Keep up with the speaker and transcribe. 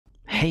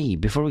Hey,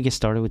 before we get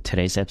started with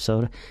today's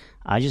episode,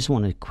 I just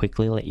want to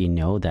quickly let you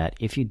know that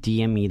if you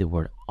DM me the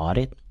word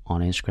audit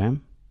on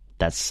Instagram,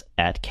 that's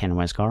at Ken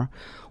Westgar,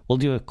 we'll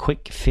do a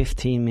quick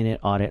 15-minute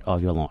audit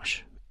of your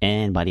launch.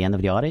 And by the end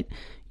of the audit,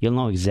 you'll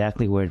know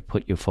exactly where to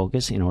put your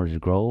focus in order to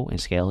grow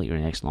and scale your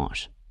next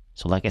launch.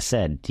 So like I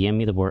said, DM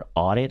me the word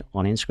audit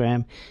on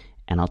Instagram,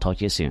 and I'll talk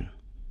to you soon.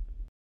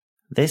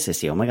 This is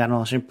the Oh My God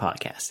Launching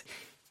Podcast.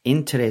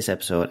 In today's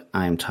episode,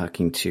 I'm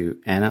talking to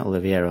Anna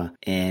Oliveira,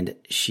 and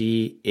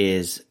she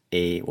is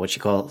she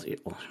calls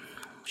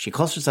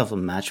herself a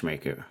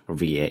matchmaker for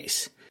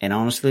VAs. And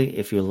honestly,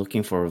 if you're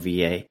looking for a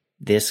VA,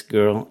 this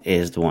girl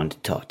is the one to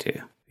talk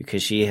to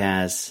because she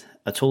has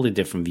a totally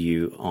different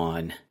view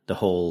on the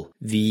whole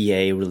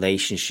VA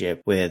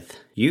relationship with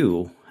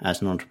you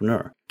as an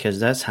entrepreneur, because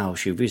that's how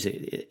she views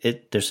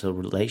it. There's a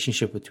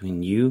relationship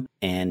between you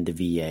and the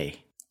VA,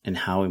 and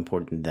how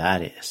important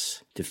that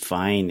is to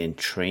find and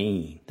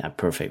train that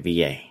perfect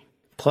VA.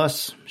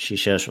 Plus, she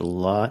shares a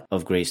lot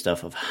of great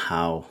stuff of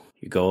how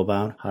you go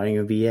about hiring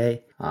a VA.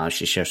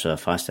 She shares a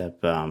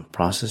 5-step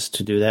process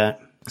to do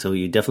that. So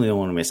you definitely don't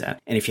want to miss that.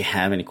 And if you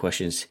have any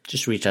questions,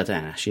 just reach out to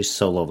Anna. She's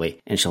so lovely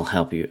and she'll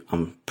help you.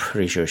 I'm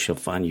pretty sure she'll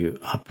find you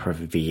a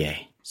perfect VA.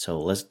 So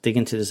let's dig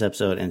into this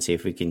episode and see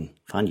if we can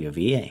find you a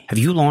VA. Have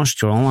you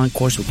launched your online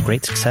course with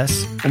great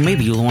success? Or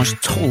maybe you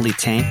launched totally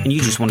tanked and you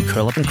just want to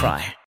curl up and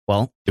cry.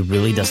 Well, it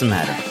really doesn't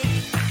matter.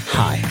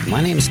 Hi,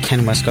 my name is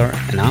Ken Westgar,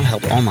 and I'll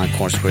help online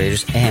course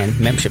creators and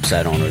membership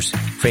site owners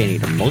creating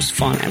the most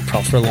fun and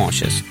profitable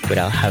launches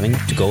without having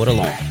to go it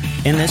alone.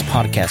 In this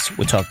podcast,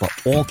 we talk about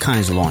all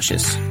kinds of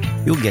launches.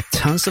 You'll get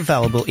tons of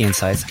valuable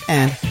insights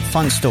and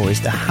fun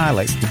stories that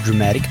highlights the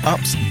dramatic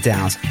ups,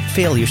 downs,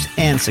 failures,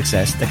 and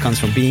success that comes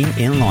from being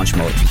in launch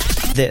mode.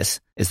 This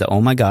is the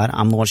Oh My God,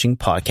 I'm Launching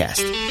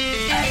podcast.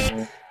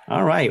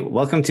 All right.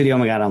 Welcome to the Oh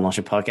My God, I'm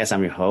Launching podcast.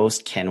 I'm your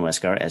host, Ken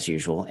Westgar, as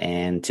usual.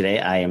 And today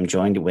I am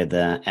joined with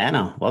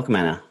Anna. Welcome,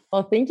 Anna.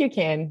 Well, thank you,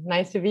 Ken.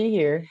 Nice to be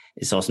here.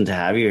 It's awesome to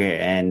have you here.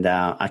 And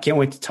I can't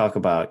wait to talk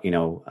about,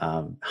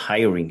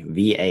 hiring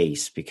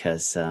VAs,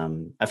 because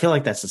I feel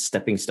like that's a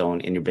stepping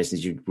stone in your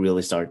business. You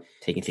really start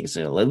taking things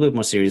a little bit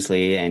more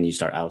seriously and you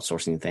start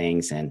outsourcing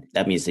things. And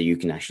that means that you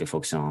can actually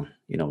focus on,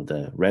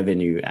 the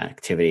revenue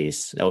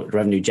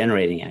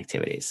generating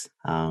activities.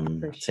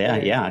 So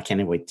I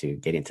can't wait to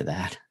get into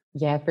that.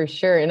 Yeah, for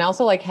sure. And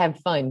also have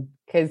fun,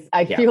 because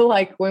I feel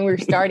like when we're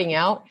starting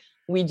out,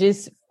 we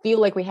just feel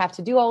like we have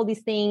to do all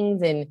these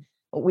things, and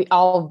we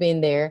all have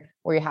been there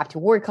where you have to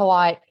work a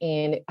lot,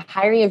 and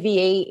hiring a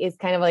VA is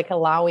kind of like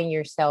allowing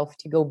yourself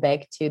to go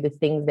back to the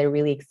things that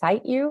really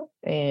excite you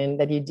and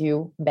that you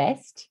do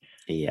best.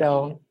 Yeah.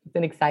 So it's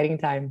an exciting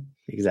time.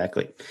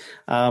 Exactly.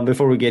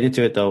 Before we get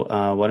into it though,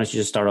 why don't you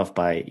just start off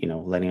by,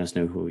 letting us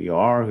know who you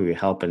are, who you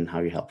help, and how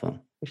you help them.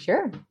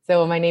 Sure.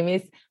 So my name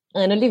is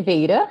Anna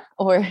Oliveira,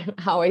 or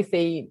how I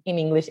say in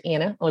English,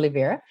 Anna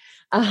Oliveira.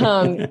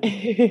 And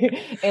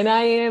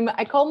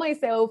I call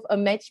myself a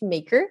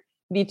matchmaker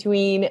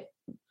between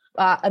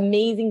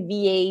amazing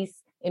VAs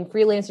and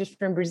freelancers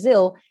from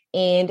Brazil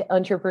and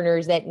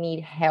entrepreneurs that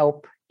need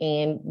help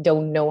and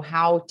don't know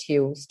how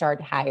to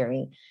start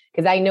hiring.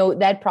 Because I know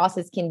that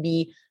process can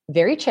be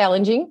very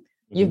challenging.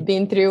 Mm-hmm. You've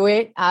been through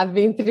it. I've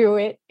been through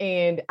it.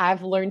 And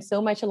I've learned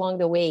so much along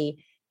the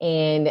way.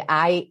 And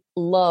I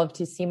love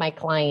to see my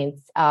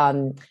clients,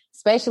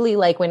 especially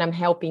when I'm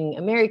helping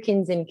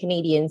Americans and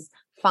Canadians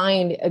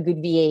find a good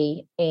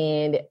VA.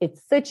 And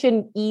it's such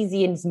an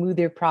easy and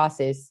smoother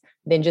process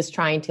than just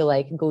trying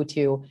to go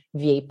to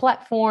VA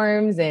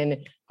platforms and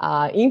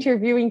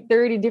interviewing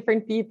 30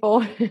 different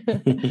people.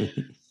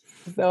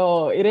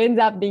 So it ends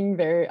up being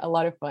a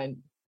lot of fun.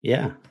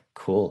 Yeah.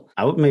 Cool.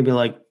 I would maybe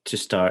like to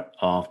start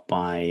off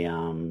by,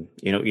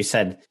 you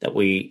said that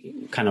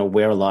we kind of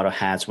wear a lot of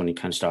hats when you're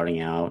kind of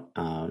starting out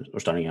or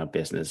starting out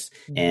business.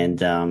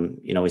 Mm-hmm.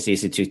 And, it's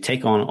easy to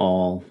take on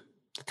all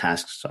the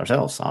tasks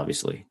ourselves,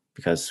 obviously,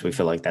 because we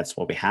feel like that's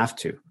what we have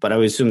to. But I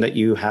would assume that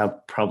you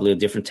have probably a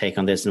different take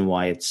on this and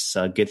why it's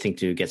a good thing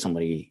to get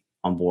somebody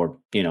on board,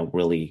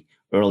 really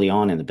early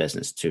on in the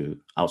business to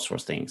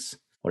outsource things.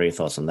 What are your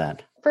thoughts on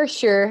that? For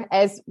sure.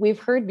 As we've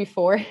heard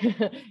before,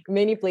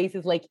 many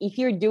places, if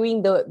you're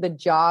doing the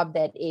job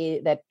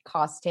that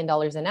costs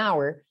 $10 an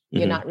hour, mm-hmm.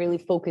 you're not really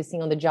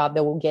focusing on the job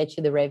that will get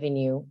you the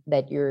revenue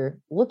that you're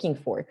looking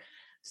for.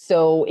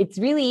 So it's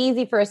really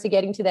easy for us to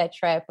get into that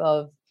trap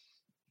of,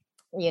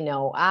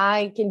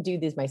 I can do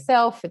this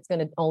myself. It's going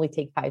to only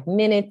take 5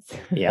 minutes.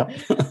 Yep.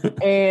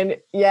 And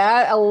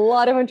a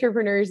lot of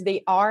entrepreneurs,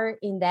 they are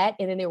in that,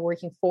 and then they're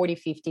working 40,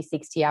 50,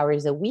 60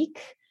 hours a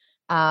week.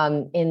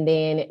 And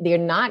then they're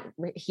not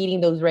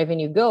hitting those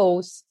revenue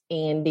goals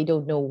and they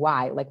don't know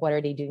why. What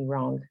are they doing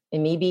wrong?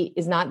 And maybe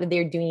it's not that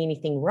they're doing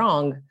anything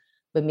wrong,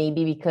 but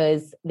maybe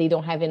because they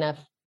don't have enough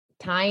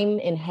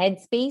time and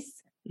headspace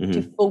mm-hmm.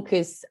 to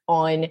focus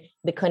on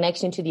the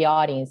connection to the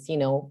audience,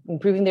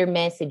 improving their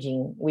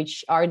messaging,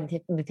 which are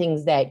the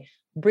things that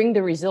bring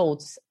the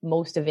results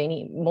most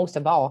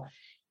of all.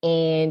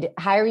 And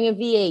hiring a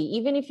VA,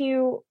 even if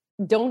you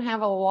don't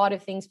have a lot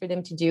of things for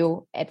them to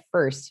do at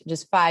first,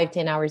 just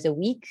 5-10 hours a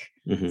week,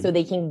 so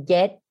they can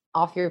get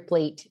off your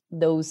plate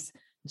those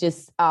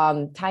just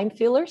time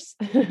fillers.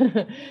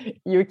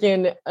 You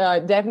can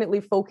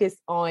definitely focus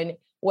on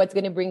what's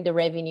going to bring the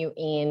revenue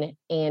in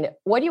and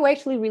what you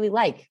actually really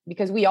like,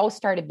 because we all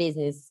start a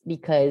business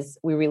because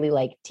we really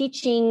like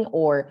teaching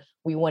or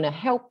we want to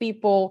help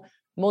people,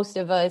 most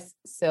of us.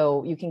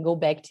 So you can go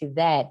back to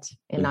that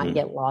and not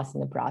get lost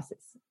in the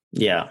process.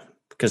 Yeah,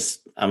 because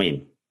I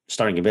mean,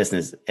 starting a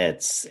business,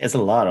 it's a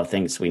lot of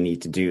things we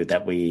need to do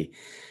that we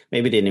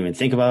maybe didn't even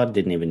think about,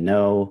 didn't even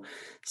know.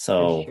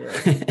 So,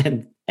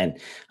 and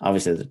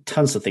obviously there's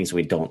tons of things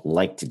we don't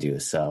like to do.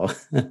 So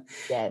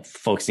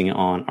focusing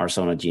on our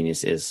zone of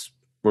genius is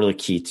really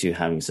key to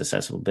having a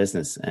successful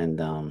business, and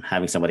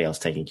having somebody else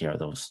taking care of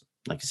those,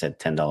 like I said,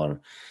 $10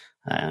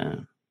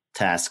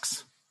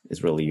 tasks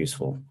is really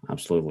useful.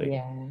 Absolutely.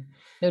 Yeah,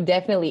 no,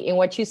 definitely. And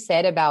what you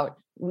said about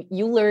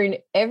you learn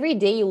every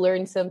day, you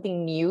learn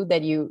something new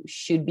that you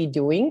should be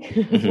doing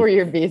for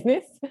your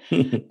business.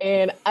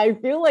 And I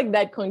feel like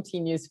that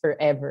continues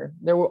forever.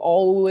 There will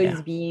always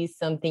be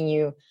something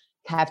you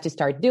have to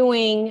start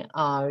doing,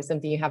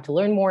 something you have to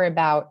learn more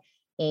about.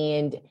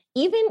 And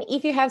even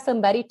if you have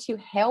somebody to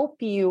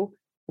help you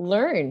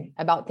learn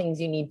about things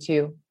you need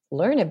to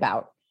learn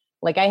about,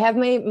 like I have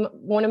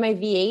one of my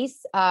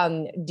VAs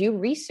do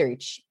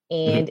research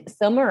and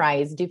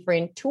summarize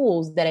different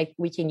tools that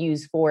we can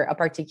use for a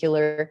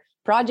particular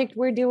project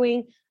we're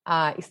doing,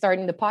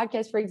 starting the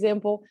podcast, for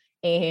example.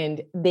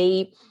 And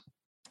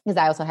because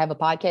I also have a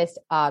podcast,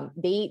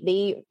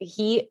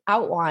 he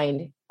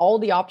outlined all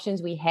the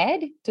options we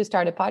had to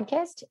start a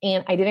podcast,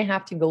 and I didn't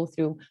have to go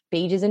through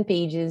pages and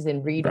pages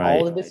and read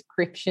all the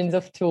descriptions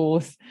of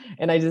tools.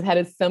 And I just had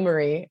a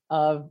summary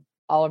of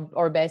all of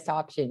our best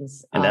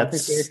options. And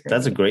that's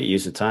a great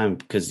use of time,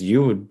 because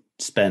you would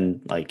spend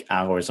like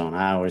hours on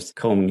hours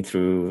combing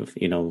through,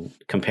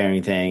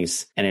 comparing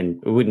things, and then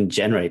it wouldn't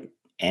generate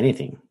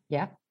anything.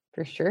 Yeah,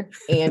 for sure.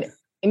 And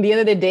in the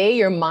end of the day,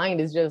 your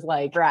mind is just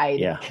like, right.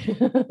 Yeah.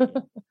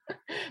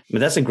 But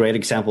that's a great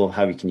example of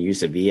how you can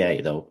use a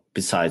VA, though,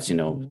 besides,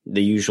 the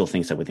usual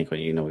things that we think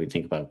when, we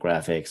think about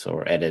graphics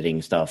or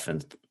editing stuff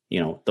and,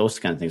 those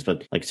kind of things.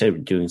 But like I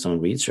said, doing some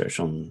research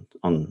on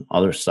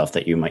other stuff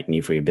that you might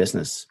need for your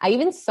business. I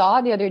even saw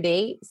the other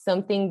day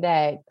something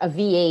that a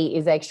VA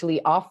is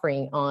actually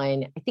offering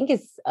on, I think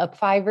it's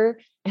Fiverr.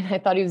 And I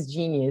thought it was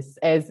genius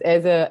as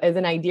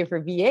an idea for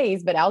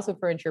VAs, but also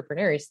for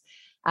entrepreneurs.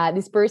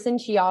 This person,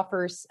 she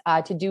offers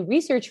to do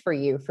research for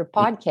you for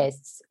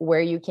podcasts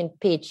where you can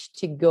pitch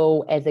to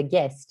go as a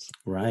guest.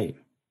 Right.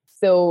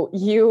 So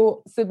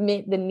you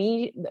submit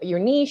your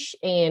niche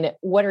and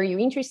what are you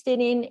interested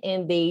in?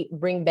 And they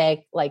bring back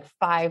like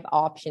 5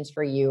 options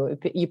for you.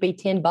 You pay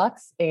 $10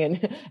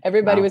 and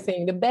everybody was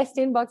saying the best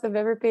 $10 I've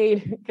ever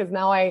paid, because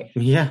now I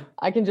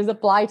can just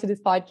apply to this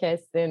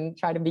podcast and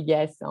try to be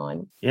guests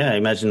on. Yeah.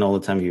 Imagine all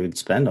the time you would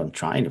spend on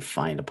trying to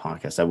find a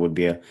podcast that would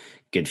be a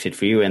good fit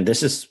for you. And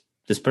this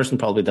person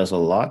probably does a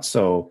lot,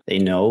 so they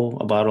know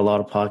about a lot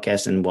of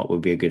podcasts and what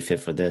would be a good fit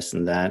for this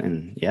and that.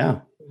 And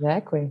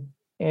exactly.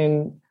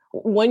 And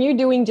when you're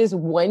doing just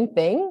one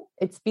thing,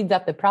 it speeds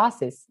up the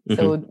process.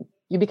 So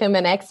you become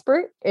an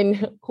expert,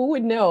 and who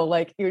would know,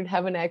 like you'd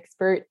have an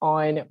expert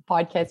on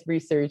podcast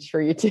research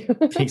for you too.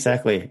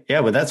 Exactly.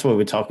 Yeah. But that's what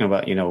we're talking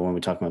about, when we're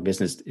talking about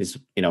business is,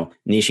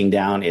 niching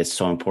down is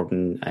so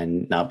important,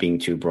 and not being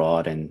too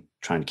broad and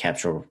trying to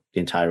capture the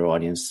entire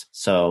audience.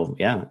 So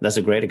yeah, that's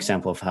a great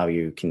example of how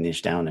you can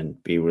niche down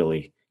and be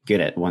really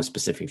good at one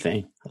specific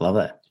thing. I love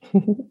that.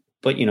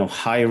 But,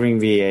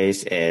 hiring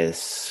VAs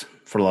is,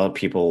 for a lot of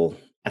people,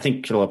 I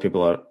think a lot of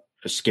people are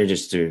scared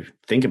just to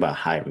think about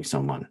hiring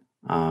someone,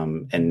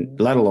 and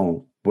let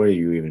alone where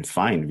you even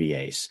find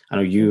VAs. I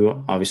know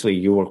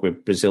you work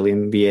with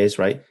Brazilian VAs,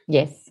 right?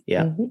 Yes.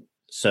 Yeah.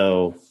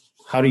 So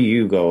how do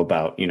you go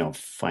about,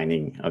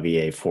 finding a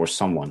VA for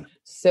someone?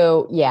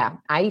 So yeah,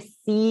 I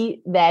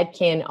see that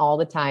all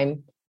the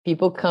time.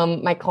 People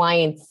come, my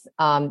clients,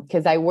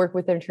 because I work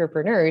with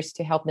entrepreneurs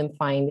to help them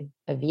find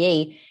a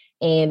VA,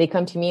 and they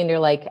come to me and they're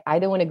like, I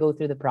don't want to go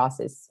through the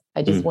process.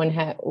 I just want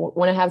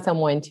to have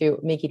someone to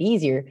make it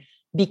easier,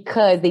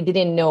 because they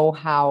didn't know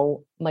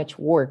how much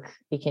work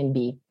it can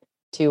be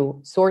to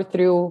sort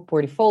through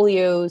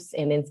portfolios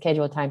and then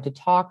schedule a time to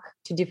talk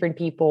to different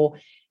people.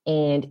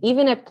 And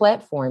even at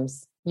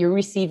platforms, you're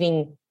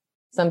receiving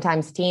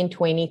sometimes 10,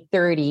 20,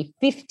 30,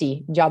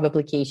 50 job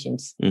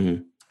applications.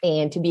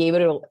 And to be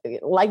able to,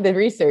 like the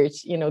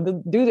research,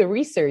 do the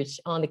research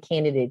on the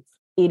candidates,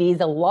 it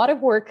is a lot of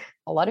work,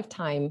 a lot of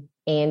time,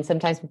 and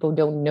sometimes people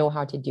don't know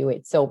how to do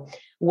it. So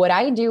what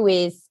I do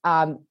is,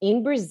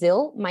 in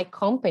Brazil, my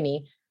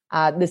company,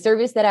 the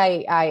service that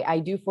I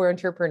do for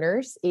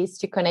entrepreneurs is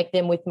to connect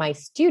them with my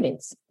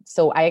students.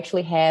 So I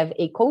actually have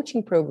a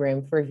coaching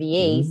program for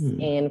VAs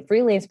and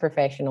freelance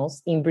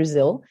professionals in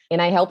Brazil,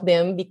 and I help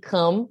them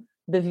become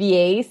the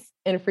VAs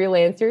and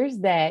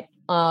freelancers that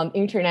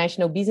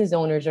international business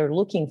owners are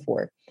looking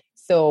for.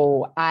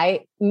 So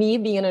me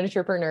being an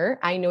entrepreneur,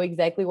 I know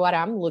exactly what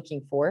I'm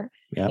looking for.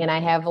 Yep. And I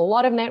have a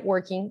lot of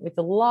networking with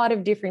a lot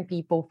of different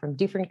people from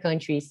different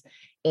countries.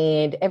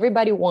 And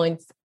everybody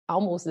wants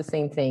almost the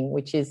same thing,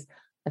 which is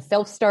a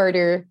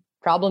self-starter,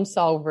 problem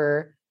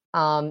solver,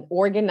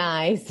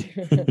 organized,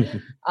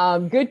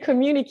 good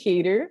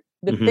communicator,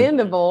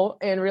 dependable,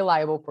 and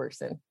reliable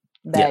person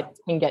that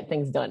can get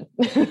things done.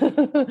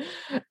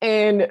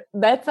 And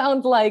that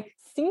sounds like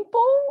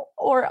simple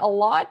or a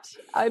lot.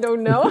 I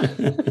don't know.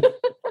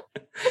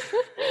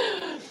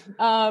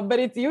 But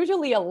it's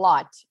usually a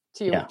lot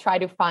to try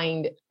to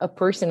find a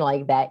person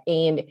like that.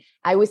 And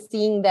I was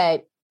seeing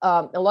that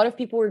a lot of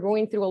people were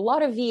going through a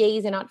lot of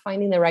VAs and not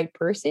finding the right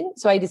person.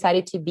 So I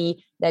decided to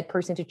be that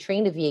person to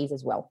train the VAs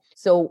as well.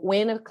 So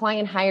when a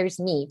client hires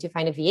me to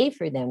find a VA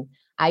for them,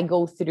 I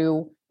go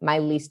through my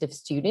list of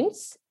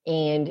students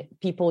and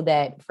people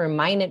that from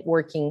my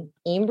networking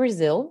in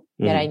Brazil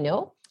that I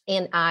know,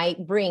 and I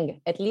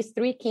bring at least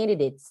 3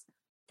 candidates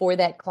for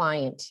that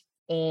client.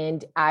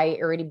 And I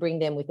already bring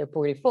them with their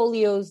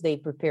portfolios. They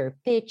prepare a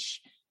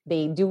pitch.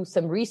 They do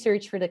some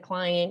research for the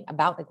client,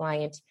 about the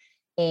client.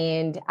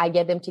 And I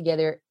get them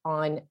together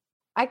on,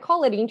 I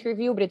call it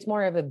interview, but it's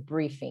more of a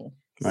briefing.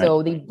 Right.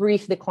 So they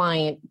brief the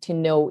client to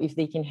know if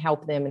they can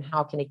help them and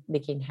how they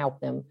can help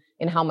them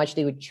and how much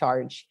they would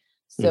charge.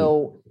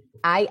 So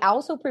I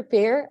also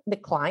prepare the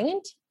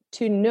client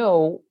to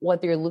know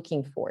what they're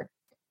looking for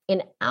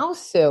and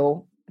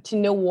also to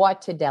know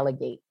what to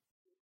delegate.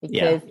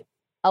 Because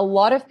a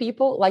lot of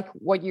people, like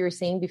what you were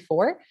saying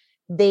before,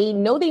 they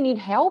know they need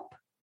help,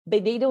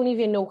 but they don't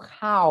even know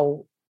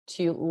how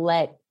to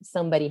let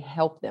somebody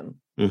help them.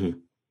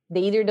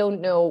 They either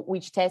don't know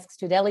which tasks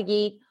to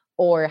delegate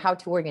or how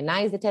to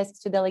organize the tasks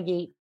to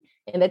delegate.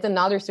 And that's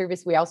another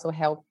service we also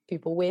help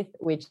people with,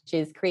 which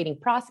is creating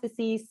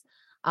processes,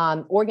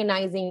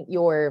 organizing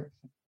your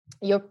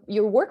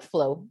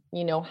workflow.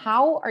 You know,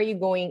 how are you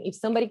going, if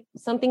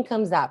something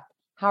comes up,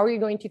 how are you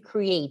going to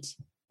create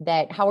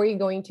that? How are you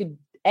going to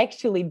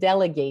actually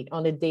delegate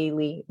on a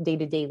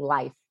day-to-day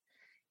life?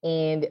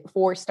 And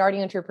for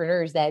starting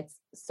entrepreneurs, that's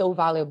so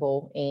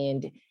valuable.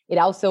 And it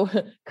also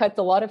cuts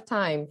a lot of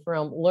time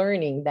from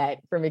learning that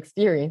from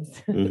experience.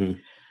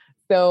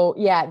 So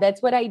yeah,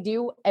 that's what I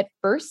do at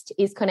first,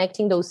 is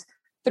connecting those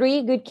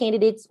 3 good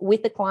candidates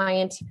with the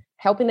client,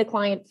 helping the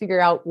client figure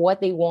out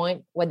what they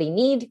want, what they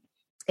need,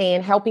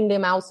 and helping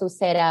them also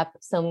set up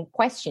some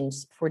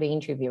questions for the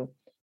interview.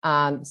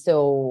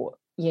 So,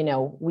 you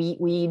know,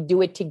 we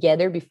do it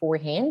together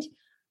beforehand.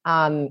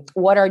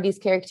 What are these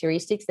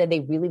characteristics that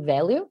they really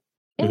value?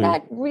 And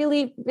that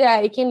really,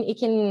 it can,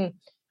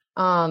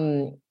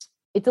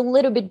 it's a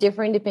little bit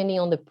different depending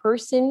on the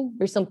person.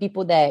 There's some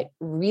people that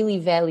really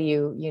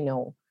value, you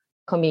know,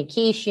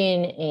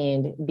 communication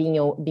and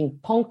being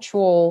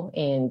punctual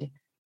and,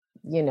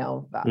 you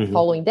know,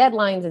 following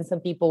deadlines. And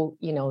some people,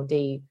 you know,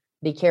 they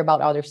care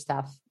about other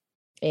stuff.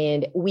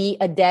 And we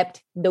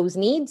adapt those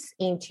needs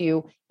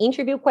into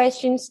interview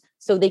questions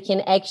so they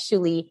can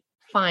actually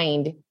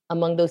find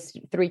among those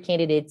 3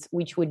 candidates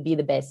which would be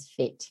the best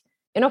fit.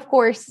 And of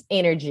course,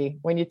 energy.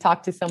 When you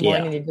talk to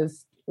someone and you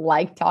just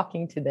like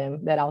talking to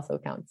them, that also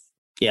counts.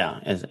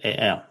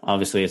 Yeah,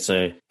 obviously it's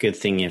a good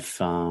thing if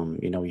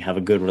you know, you have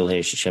a good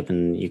relationship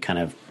and you kind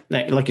of,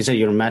 like you said,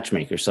 you're a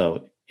matchmaker.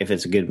 So if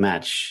it's a good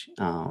match,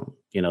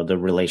 you know, the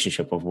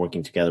relationship of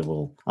working together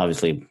will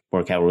obviously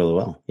work out really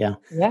well. Yeah,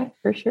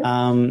 for sure.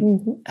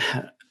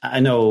 I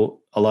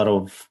know a lot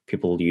of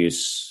people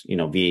use, you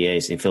know,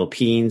 VAs in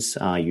Philippines.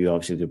 You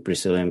obviously do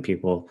Brazilian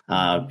people.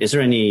 Is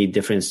there any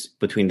difference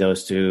between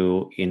those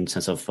two in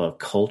sense of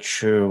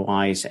culture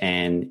wise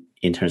and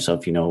in terms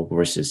of, you know,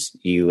 versus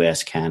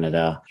US,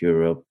 Canada,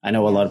 Europe? I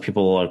know a lot of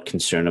people are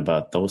concerned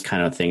about those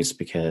kind of things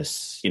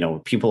because, you know,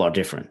 people are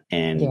different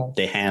and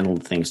they handle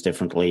things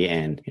differently.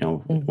 And, you know,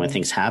 when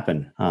things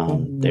happen,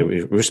 they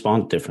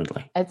respond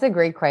differently. That's a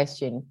great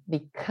question,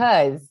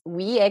 because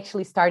we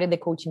actually started the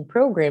coaching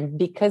program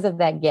because of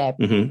that gap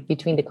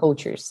between the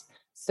cultures.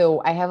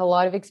 So I have a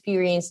lot of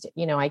experience.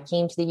 You know, I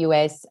came to the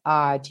US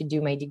to do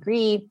my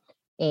degree,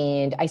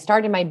 and I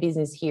started my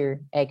business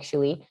here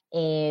actually,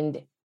 and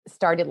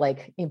started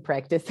like in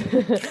practice.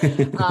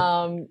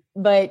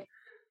 But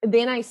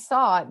then I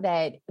saw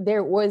that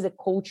there was a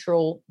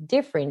cultural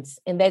difference,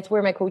 and that's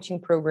where my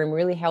coaching program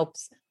really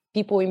helps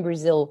people in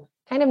Brazil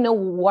kind of know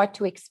what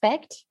to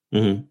expect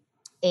and,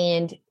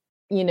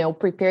 you know,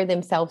 prepare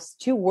themselves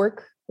to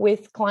work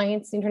with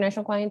clients,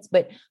 international clients.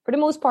 But for the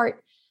most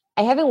part,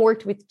 I haven't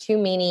worked with too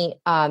many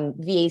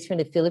VAs from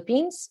the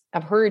Philippines.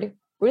 I've heard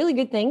really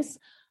good things,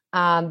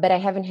 but I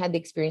haven't had the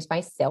experience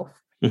myself.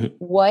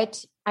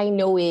 What I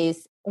know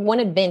is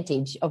one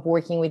advantage of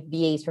working with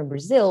VAs from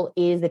Brazil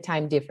is the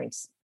time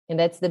difference. And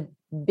that's the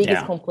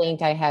biggest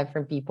complaint I have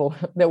from people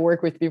that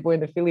work with people in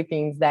the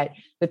Philippines, that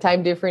the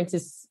time difference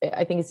is,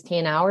 I think it's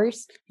 10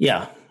 hours.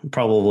 Yeah,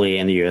 probably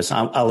in the US.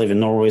 I live in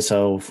Norway,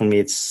 so for me,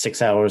 it's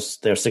 6 hours.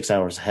 They're 6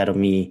 hours ahead of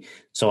me.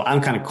 So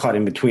I'm kind of caught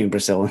in between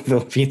Brazil and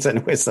Philippines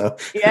anyway. So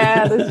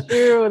yeah, that's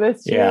true.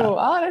 That's true.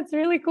 Oh, that's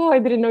really cool. I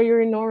didn't know you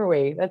were in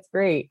Norway. That's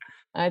great.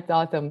 That's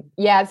awesome.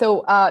 Yeah.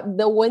 So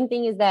the one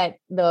thing is that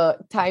the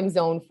time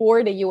zone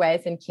for the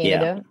US and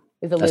Canada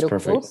is a that's little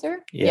perfect. closer.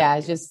 Yeah.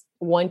 It's just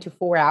 1 to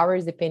 4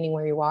 hours, depending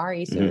where you are,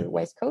 East or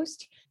West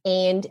Coast.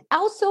 And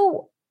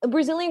also,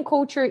 Brazilian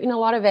culture, in a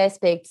lot of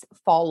aspects,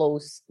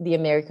 follows the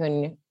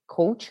American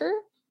culture,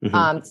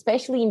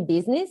 especially in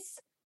business,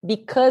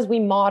 because we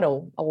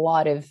model a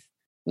lot of,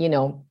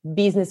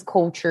 business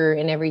culture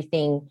and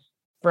everything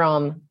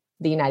from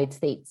the United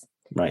States.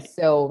 Right.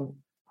 So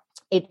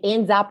it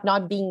ends up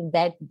not being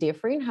that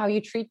different how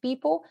you treat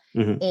people.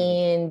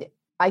 And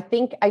I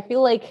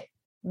feel like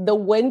the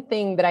one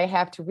thing that I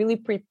have to really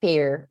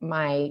prepare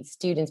my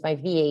students, my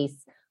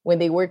VAs, when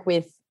they work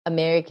with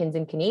Americans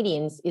and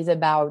Canadians is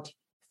about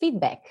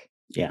feedback.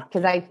 Yeah.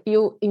 Because I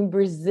feel in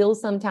Brazil,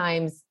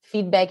 sometimes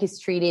feedback is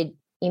treated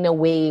in a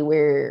way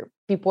where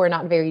people are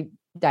not very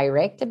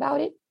direct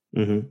about it.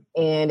 And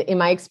in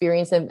my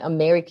experience of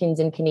Americans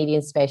and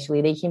Canadians,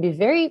 especially, they can be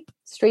very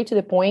straight to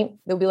the point.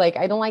 They'll be like,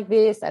 I don't like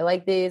this. I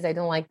like this. I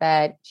don't like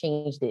that.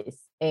 Change this.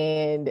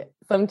 And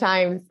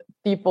sometimes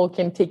people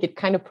can take it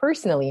kind of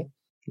personally.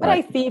 But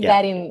I see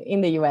that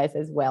in the US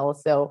as well.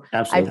 So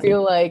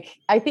absolutely.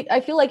 I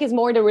feel like it's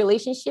more the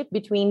relationship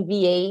between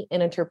VA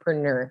and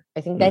entrepreneur.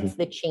 I think that's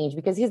the change,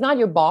 because he's not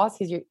your boss,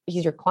 he's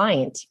your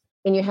client.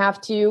 And you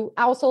have to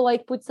also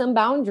like put some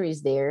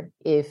boundaries there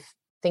if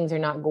things are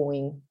not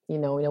going,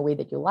 in a way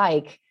that you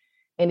like.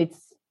 And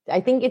I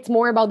think it's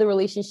more about the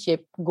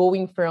relationship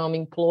going from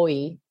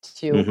employee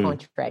to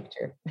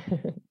contractor.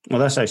 Well,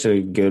 that's actually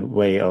a good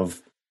way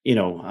of,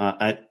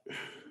 I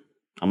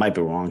might be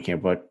wrong here,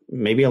 but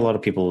maybe a lot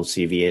of people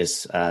see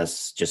VAs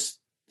as just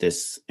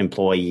this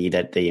employee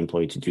that they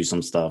employ to do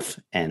some stuff,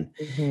 and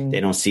they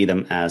don't see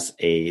them as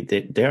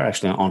they're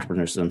actually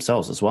entrepreneurs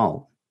themselves as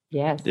well.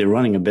 Yes. They're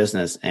running a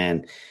business,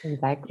 and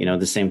exactly.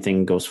 The same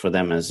thing goes for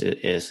them as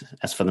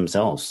for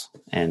themselves.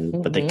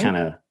 And but they kind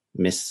of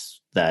miss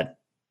that,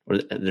 or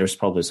there's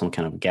probably some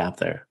kind of gap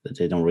there that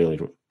they don't really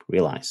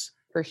realize.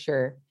 For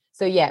sure.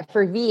 So yeah,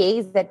 for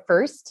VAs at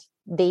first,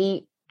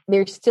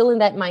 they're still in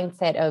that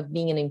mindset of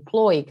being an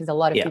employee, because a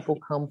lot of people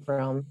come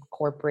from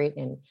corporate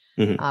and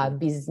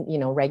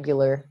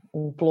regular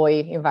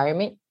employee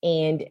environment.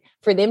 And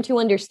for them to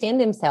understand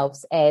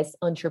themselves as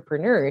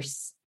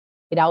entrepreneurs,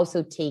 it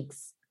also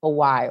takes a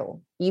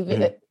while,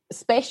 even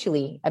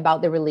especially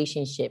about the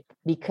relationship,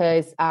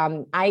 because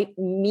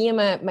me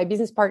and my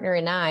business partner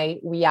and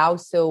we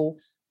also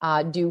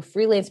do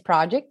freelance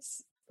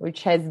projects,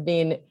 which has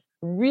been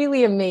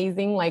really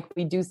amazing. Like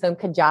we do some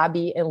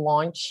Kajabi and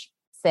launch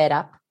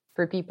setup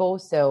for people.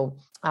 So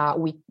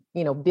we,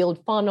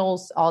 build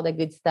funnels, all the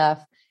good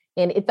stuff.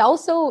 And it's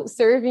also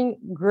serving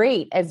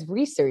great as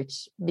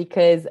research,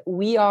 because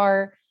we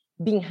are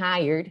being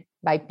hired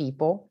by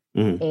people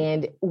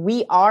and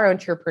we are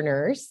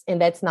entrepreneurs, and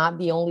that's not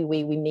the only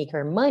way we make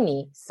our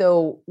money.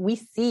 So we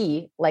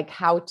see like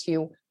how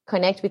to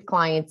connect with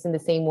clients in the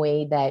same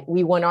way that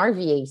we want our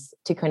VAs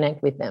to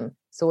connect with them.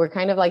 So we're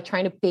kind of like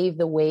trying to pave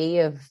the way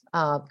of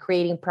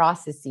creating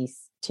processes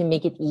to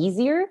make it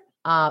easier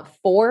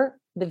for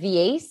the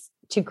VAs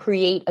to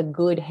create a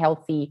good,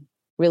 healthy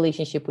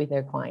relationship with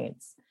their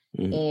clients.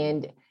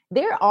 And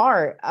there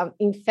are,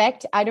 in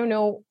fact, I don't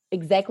know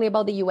exactly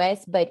about the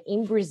US, but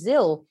in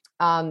Brazil,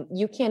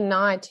 you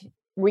cannot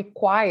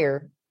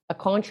require a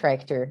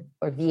contractor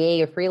or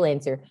VA or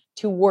freelancer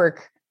to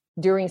work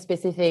during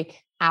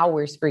specific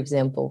hours, for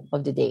example,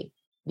 of the day,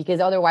 because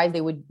otherwise they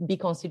would be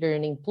considered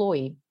an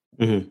employee.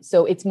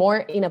 So it's more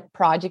in a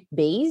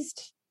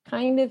project-based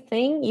kind of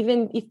thing,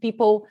 even if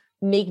people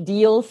make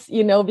deals,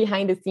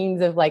 behind the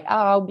scenes of like, oh,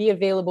 I'll be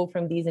available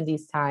from these and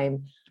this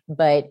time.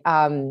 But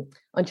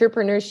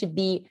entrepreneurs should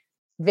be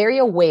very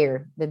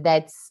aware that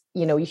that's,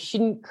 you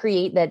shouldn't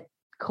create that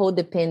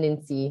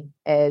codependency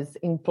as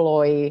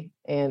employee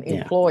and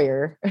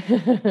employer.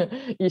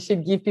 You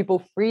should give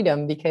people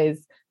freedom,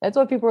 because that's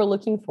what people are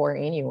looking for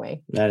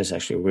anyway. That is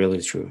actually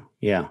really true.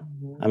 Yeah.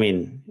 I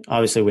mean,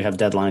 obviously we have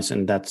deadlines,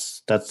 and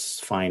that's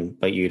fine,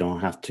 but you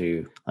don't have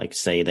to like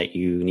say that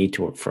you need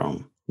to work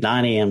from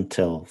 9 a.m.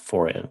 till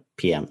 4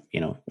 p.m.,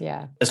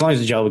 Yeah. As long as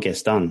the job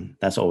gets done,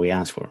 that's all we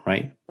ask for,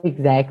 right?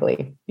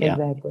 Exactly. Yeah.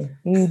 Exactly.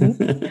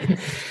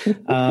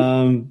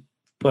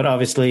 But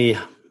obviously,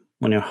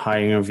 when you're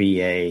hiring a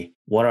VA,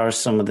 what are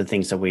some of the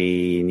things that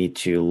we need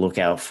to look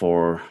out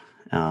for,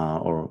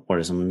 or what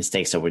are some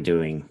mistakes that we're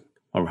doing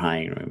when we're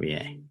hiring a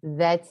VA?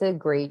 That's a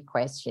great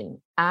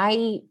question.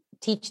 I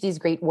teach this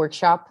great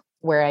workshop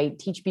where I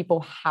teach people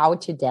how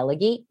to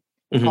delegate,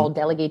 called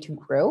Delegate to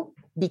Grow,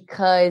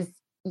 because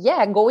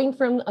going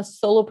from a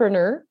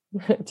solopreneur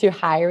to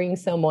hiring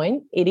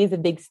someone, it is a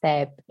big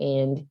step,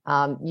 and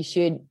you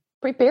should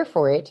prepare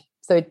for it.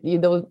 So you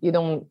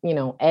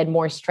don't, add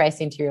more stress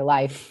into your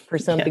life for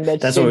something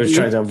that's what we're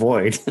trying to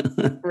avoid.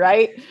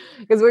 Right?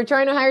 Because we're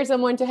trying to hire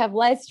someone to have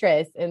less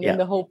stress, and then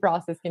the whole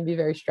process can be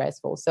very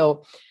stressful.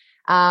 So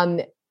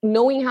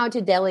knowing how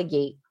to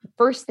delegate,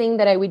 first thing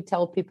that I would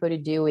tell people to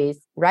do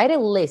is write a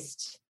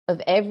list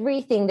of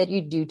everything that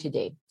you do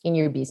today in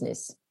your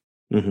business.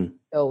 Mm-hmm.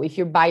 So if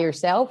you're by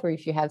yourself or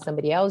if you have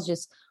somebody else,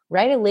 just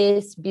write a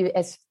list, be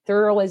as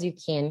thorough as you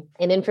can.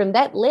 And then from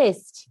that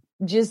list,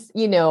 just,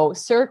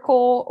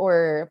 circle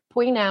or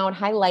point out,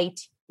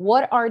 highlight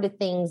what are the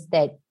things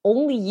that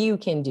only you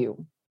can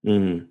do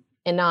Mm-hmm.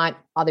 and not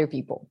other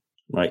people.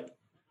 Right.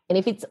 And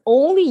if it's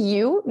only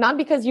you, not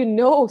because you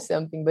know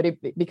something, but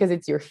because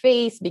it's your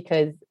face,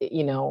 because,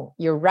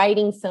 you're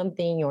writing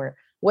something or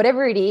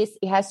whatever it is,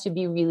 it has to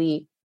be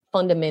really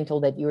fundamental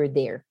that you're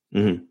there.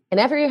 Mm-hmm. And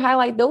after you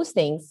highlight those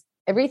things,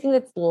 everything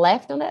that's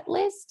left on that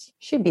list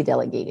should be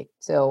delegated.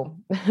 So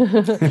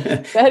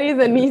that is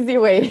an easy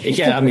way.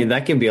 Yeah, I mean,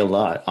 that can be a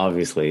lot,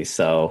 obviously.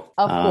 So,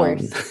 of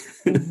course.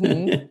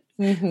 Mm-hmm.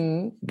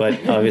 Mm-hmm.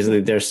 But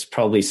obviously, there's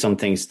probably some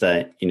things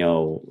that,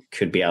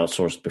 could be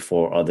outsourced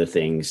before other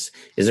things.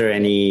 Is there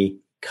any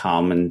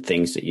common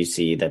things that you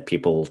see that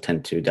people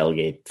tend to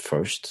delegate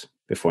first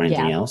before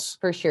anything else?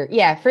 For sure.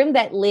 Yeah. From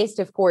that list,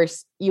 of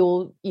course,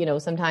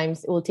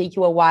 sometimes it will take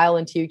you a while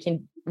until you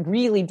can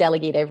really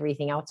delegate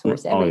everything,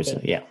 outsource everything.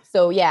 Obviously, yeah.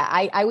 So yeah,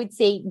 I would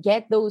say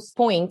get those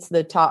points,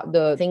 the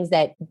things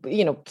that,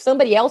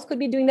 somebody else could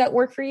be doing that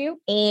work for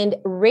you, and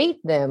rate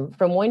them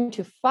from 1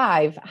 to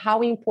 5,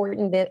 how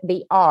important that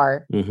they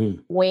are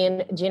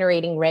when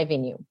generating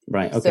revenue.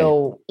 Right. Okay.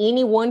 So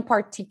any one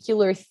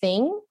particular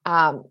thing,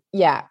 how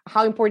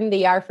important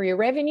they are for your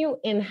revenue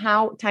and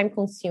how time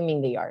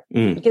consuming they are.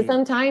 Because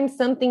sometimes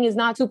something is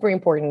not super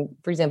important.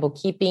 For example,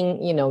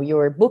 keeping,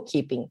 your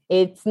bookkeeping.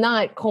 It's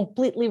not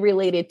completely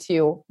related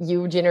to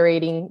you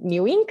generating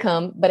new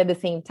income, but at the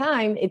same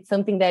time, it's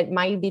something that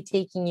might be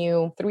taking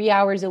you 3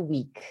 hours a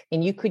week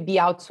and you could be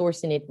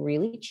outsourcing it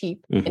really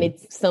cheap. And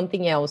it's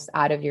something else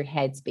out of your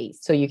headspace.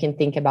 So you can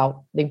think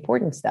about the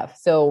important stuff.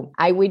 So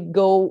I would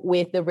go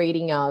with the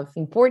rating of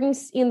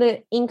importance in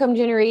the income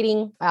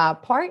generating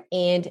part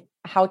and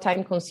how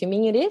time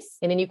consuming it is.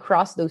 And then you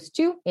cross those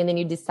two and then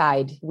you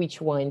decide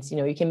which ones,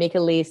 you can make a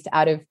list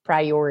out of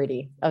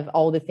priority of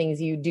all the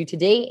things you do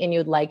today and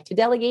you'd like to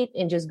delegate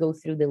and just go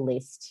through the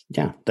list.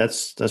 Yeah,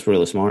 that's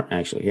really smart,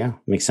 actually. Yeah,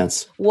 makes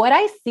sense. What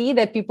I see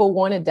that people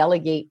want to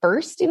delegate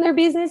first in their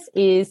business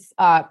is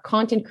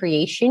content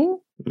creation.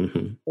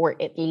 Or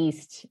at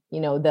least,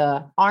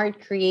 the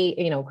art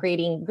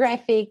creating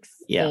graphics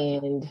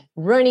and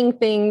running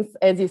things,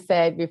 as you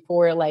said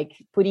before, like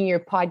putting your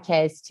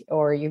podcast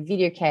or your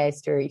video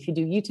cast, or if you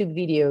do YouTube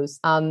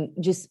videos,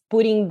 just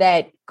putting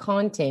that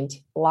content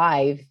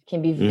live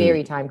can be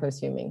very time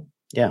consuming.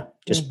 Yeah,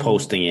 just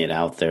posting it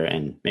out there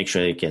and make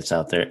sure it gets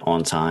out there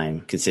on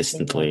time,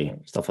 consistently,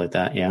 stuff like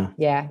that. Yeah.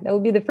 Yeah, that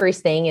would be the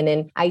first thing. And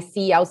then I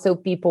see also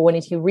people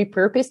wanting to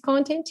repurpose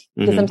content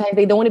because sometimes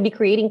they don't want to be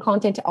creating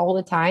content all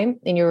the time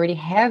and you already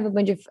have a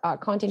bunch of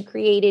content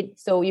created.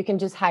 So you can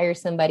just hire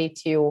somebody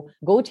to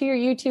go to your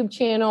YouTube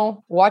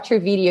channel, watch your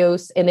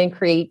videos, and then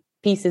create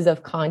pieces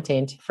of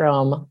content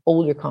from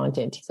older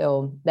content.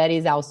 So that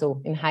is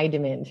also in high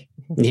demand.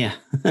 Yeah,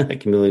 I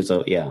can believe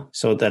so. Yeah.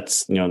 So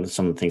that's,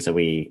 some of the things that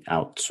we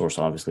outsource,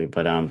 obviously.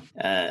 But I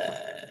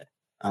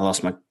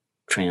lost my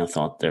train of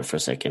thought there for a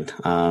second.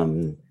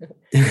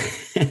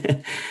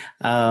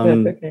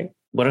 Okay.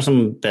 What are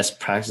some best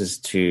practices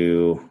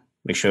to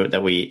make sure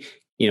that we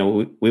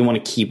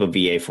want to keep a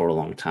VA for a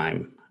long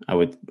time? I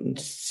would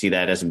see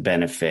that as a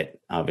benefit,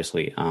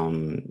 obviously.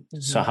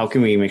 So how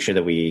can we make sure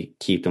that we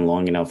keep them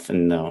long enough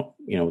and,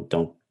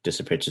 don't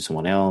disappear to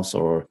someone else?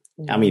 Or,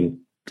 I mean,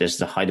 there's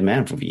the high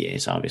demand for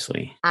VAs,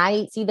 obviously.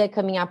 I see that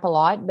coming up a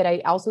lot, but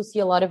I also see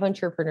a lot of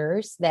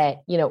entrepreneurs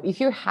that, if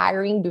you're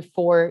hiring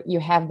before you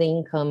have the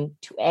income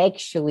to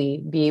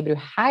actually be able to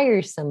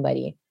hire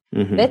somebody,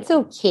 that's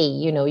okay.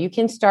 You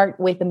can start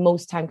with the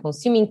most time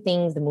consuming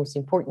things, the most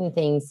important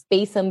things,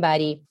 pay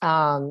somebody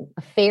a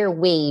fair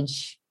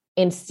wage,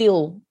 and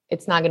still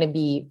it's not going to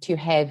be too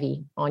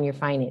heavy on your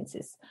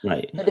finances.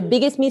 Right. But the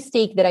biggest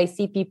mistake that I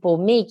see people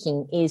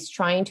making is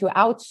trying to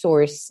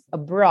outsource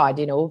abroad,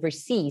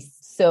 overseas,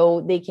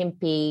 so they can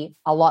pay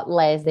a lot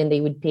less than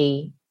they would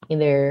pay in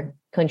their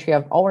country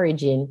of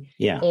origin.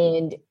 Yeah.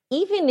 And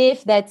even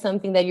if that's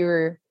something that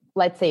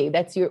let's say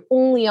that's your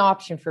only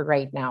option for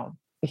right now,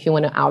 if you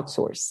want to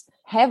outsource,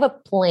 have a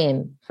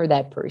plan for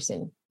that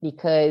person,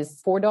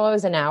 because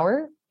 $4 an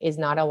hour is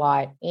not a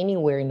lot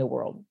anywhere in the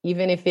world,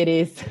 even if it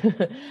is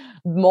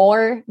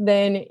more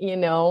than,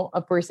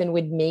 a person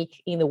would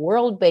make in the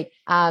world. But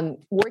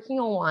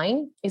working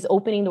online is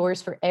opening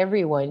doors for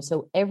everyone.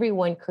 So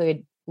everyone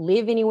could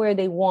live anywhere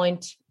they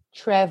want,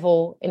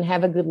 travel, and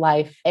have a good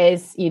life,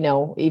 as,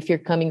 if you're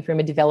coming from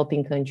a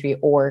developing country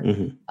or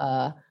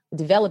a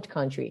developed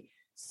country.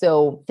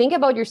 So think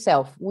about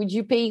yourself. Would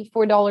you pay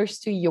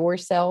 $4 to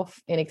yourself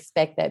and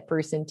expect that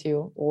person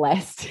to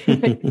last?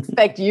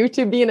 Expect you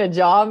to be in a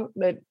job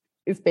that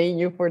is paying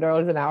you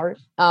 $4 an hour?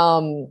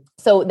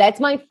 So that's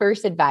my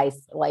first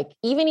advice. Like,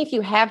 even if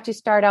you have to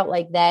start out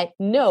like that,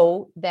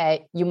 know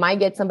that you might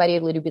get somebody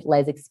a little bit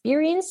less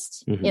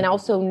experienced. And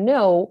also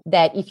know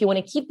that if you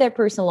want to keep that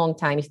person a long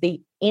time, if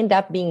they end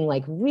up being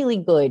like really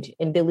good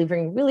and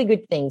delivering really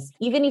good things,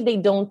 even if they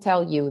don't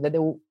tell you that they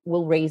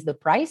will raise the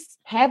price,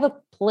 have a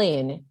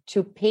plan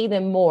to pay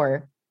them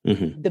more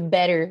Mm-hmm. the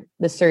better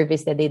the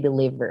service that they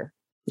deliver.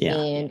 Yeah.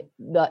 And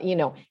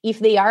if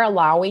they are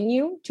allowing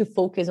you to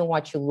focus on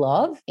what you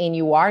love and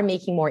you are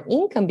making more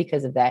income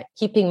because of that,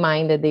 keep in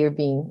mind that they are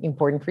being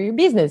important for your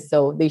business.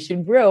 So they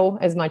should grow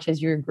as much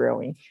as you're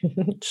growing.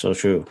 So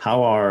true.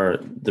 How are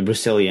the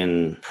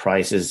Brazilian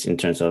prices in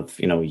terms of,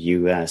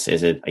 US?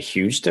 Is it a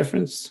huge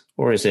difference,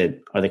 or are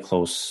they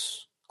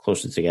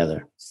closer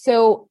together?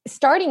 So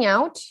starting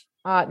out,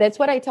 that's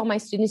what I tell my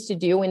students to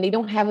do when they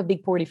don't have a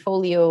big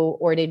portfolio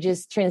or they're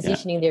just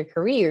transitioning their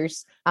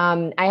careers.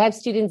 I have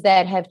students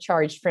that have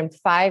charged from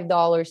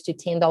 $5 to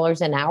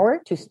 $10 an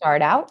hour to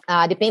start out,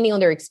 depending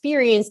on their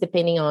experience,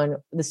 depending on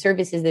the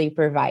services they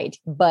provide.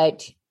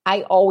 But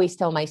I always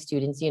tell my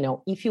students,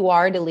 if you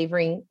are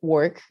delivering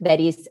work that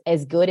is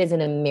as good as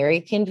an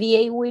American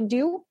VA would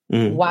do,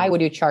 why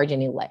would you charge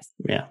any less?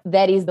 Yeah.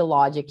 That is the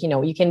logic.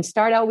 You can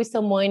start out with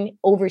someone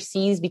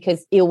overseas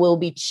because it will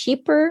be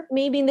cheaper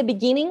maybe in the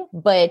beginning,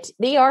 but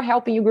they are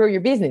helping you grow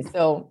your business.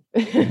 So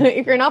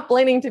if you're not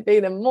planning to pay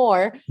them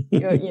more,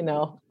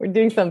 we're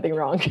doing something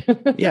wrong.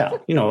 Yeah.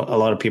 A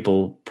lot of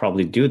people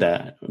probably do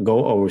that,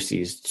 go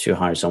overseas to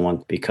hire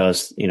someone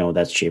because,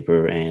 that's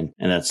cheaper. And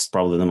that's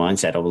probably the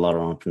mindset of a lot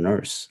of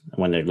entrepreneurs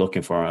when they're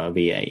looking for a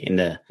VA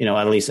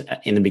at least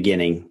in the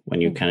beginning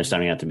when you're kind of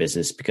starting out the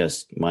business,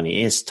 because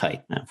money is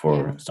tight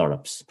for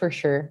startups. For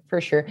sure.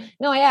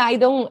 No, yeah, I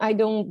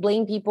don't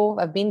blame people.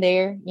 I've been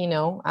there,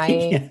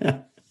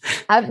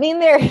 I've been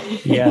there.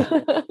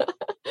 Yeah.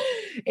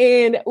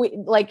 And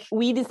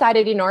we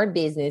decided in our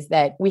business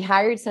that we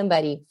hired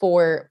somebody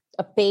for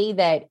a pay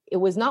that it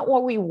was not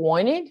what we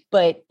wanted,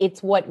 but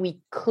it's what we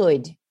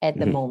could at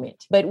the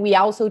moment. But we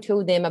also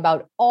told them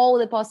about all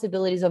the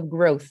possibilities of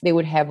growth they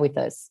would have with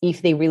us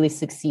if they really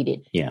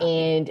succeeded. Yeah.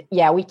 And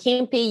we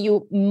can't pay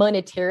you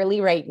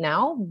monetarily right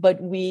now, but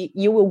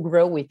you will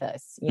grow with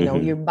us.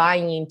 You're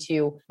buying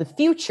into the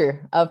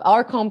future of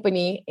our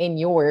company in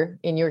your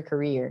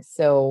career.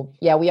 So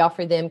we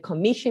offer them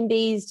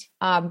commission-based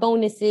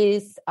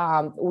bonuses.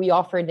 We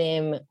offer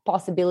them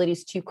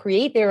possibilities to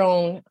create their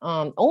own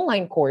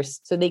online course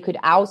so they could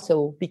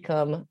also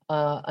become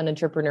an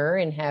entrepreneur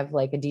and have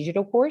like a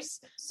digital course.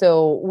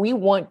 So we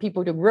want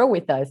people to grow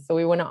with us. So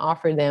we want to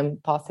offer them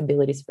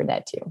possibilities for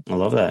that too. I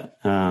love that.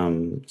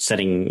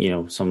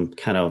 Setting, some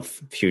kind of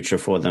future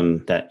for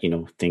them that,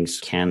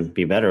 things can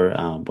be better,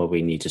 but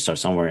we need to start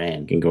somewhere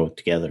and can grow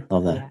together.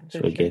 Love that. It's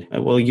really good.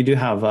 Well, you do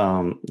have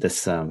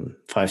this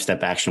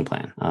 5-step action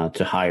plan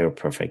to hire a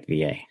perfect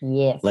VA.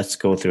 Yes. Let's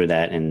go through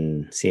that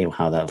and see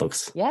how that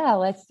looks. Yeah,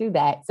 let's do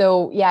that.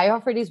 So I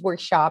offer this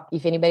workshop.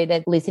 If anybody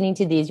that's listening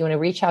to this, you want to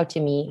reach out to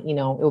me, it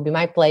will be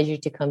my pleasure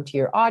to come to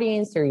your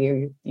audience or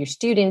your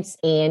students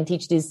and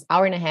teach this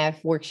 1.5-hour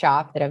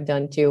workshop that I've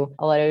done to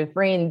a lot of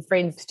friends,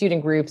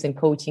 student groups and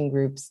coaching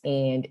groups.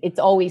 And it's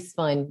always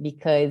fun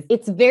because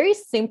it's very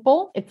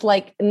simple. It's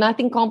like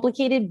nothing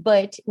complicated,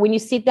 but when you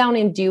sit down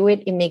and do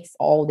it, it makes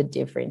all the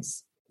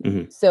difference.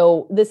 Mm-hmm.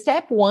 So the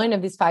step 1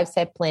 of this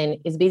 5-step plan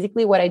is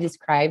basically what I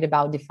described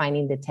about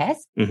defining the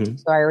task. Mm-hmm.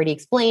 So I already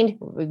explained,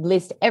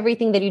 list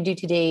everything that you do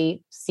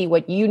today, see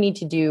what you need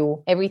to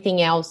do.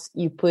 Everything else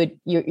you're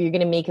going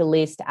to make a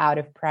list out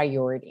of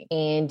priority.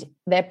 And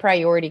that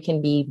priority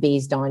can be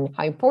based on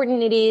how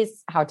important it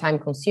is, how time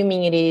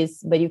consuming it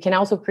is, but you can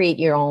also create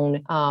your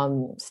own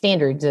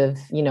standards of,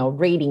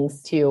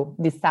 ratings to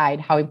decide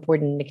how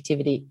important an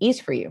activity is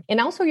for you. And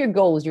also your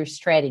goals, your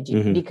strategy.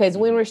 Mm-hmm. Because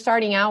when we're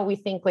starting out, we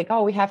think like,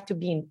 we have to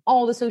be in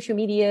all the social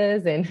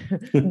medias and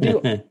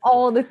do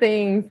all the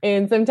things.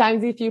 And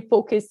sometimes if you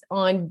focus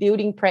on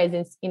building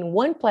presence in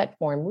one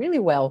platform really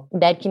well,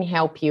 that can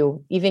help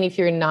you, even if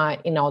you're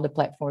not in all the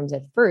platforms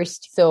at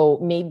first. So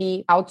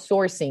maybe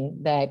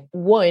outsourcing that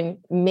one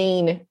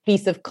main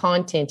piece of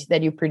content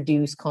that you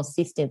produce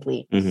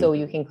consistently, so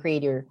you can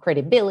create your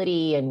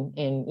credibility and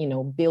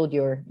build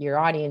your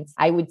audience.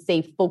 I would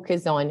say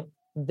focus on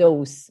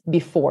those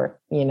before,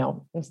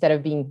 instead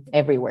of being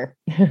everywhere.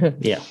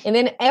 Yeah. And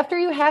then after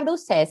you have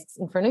those tasks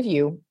in front of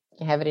you,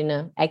 you have it in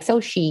an Excel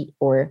sheet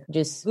or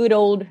just good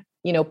old,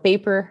 pen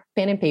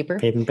and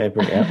paper.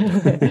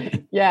 Yeah.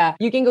 Yeah.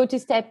 You can go to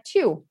step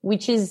 2,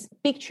 which is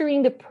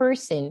picturing the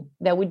person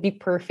that would be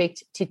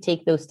perfect to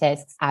take those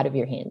tasks out of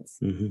your hands.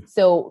 Mm-hmm.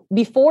 So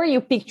before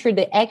you picture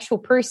the actual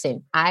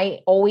person, I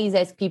always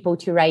ask people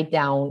to write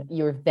down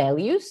your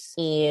values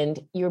and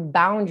your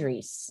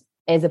boundaries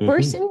as a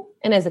person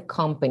and as a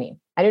company.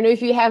 I don't know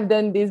if you have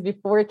done this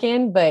before,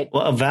 Ken, but...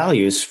 Well,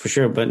 values for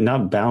sure, but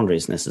not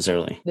boundaries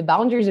necessarily. The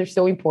boundaries are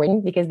so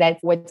important because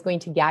that's what's going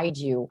to guide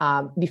you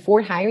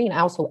before hiring and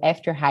also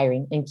after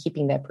hiring and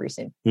keeping that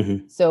person.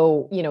 Mm-hmm.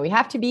 So, you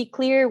have to be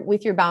clear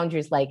with your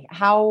boundaries, like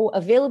how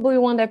available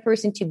you want that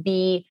person to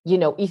be,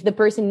 if the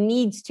person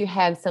needs to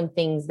have some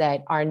things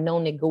that are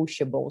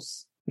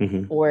non-negotiables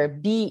or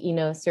be in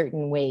a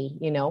certain way,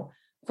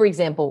 For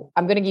example,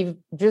 I'm going to give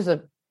just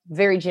a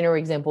very general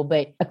example,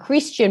 but a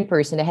Christian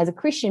person that has a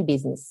Christian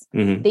business,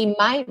 they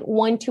might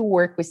want to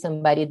work with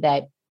somebody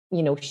that,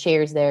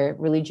 shares their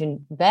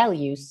religion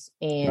values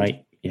and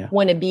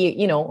want to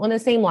be, on the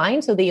same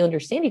line so they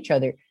understand each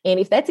other. And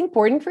if that's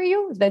important for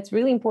you, if that's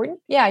really important,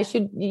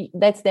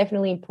 that's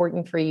definitely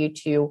important for you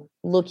to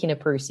look in a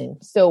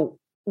person. So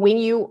when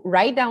you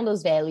write down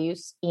those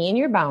values and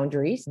your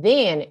boundaries,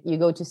 then you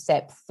go to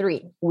step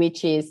 3,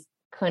 which is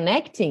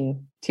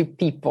connecting to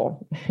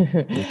people.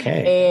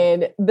 Okay.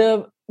 And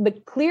the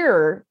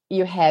clearer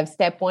you have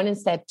step 1 and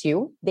step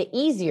 2, the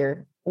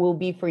easier will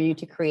be for you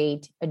to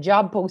create a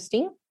job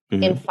posting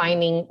and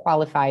finding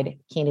qualified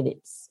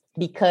candidates,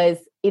 because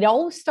it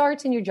all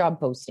starts in your job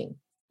posting.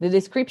 The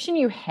description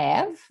you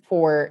have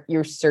for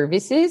your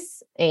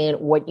services and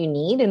what you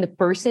need and the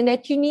person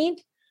that you need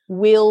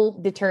will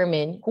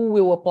determine who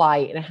will apply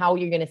and how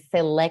you're going to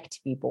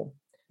select people.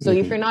 So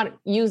if you're not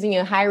using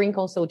a hiring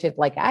consultant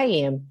like I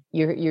am,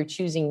 you're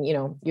choosing,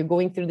 you're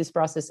going through this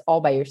process all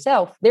by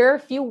yourself. There are a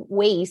few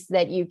ways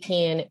that you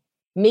can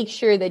make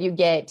sure that you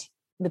get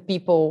the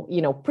people,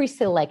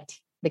 pre-select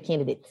the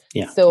candidates.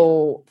 Yeah.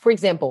 So for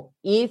example,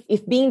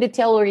 if being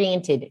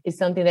detail-oriented is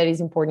something that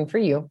is important for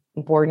you,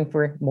 important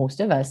for most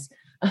of us,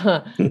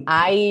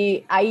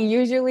 I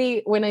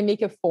usually, when I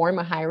make a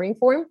hiring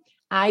form,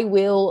 I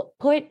will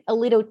put a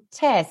little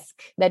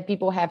task that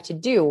people have to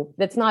do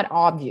that's not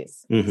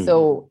obvious.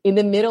 So in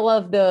the middle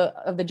of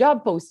the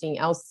job posting,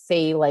 I'll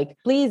say like,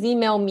 please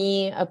email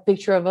me a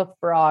picture of a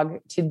frog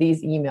to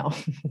this email.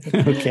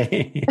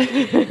 Okay.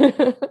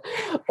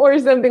 Or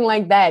something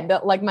like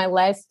that. Like my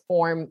last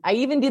form, I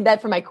even did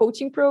that for my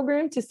coaching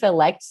program to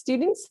select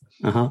students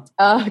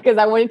because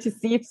I wanted to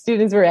see if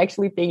students were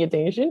actually paying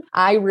attention.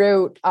 I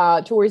wrote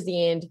towards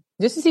the end,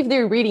 just to see if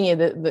they're reading it,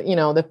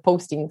 the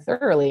posting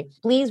thoroughly,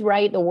 please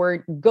write the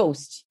word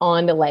ghost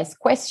on the last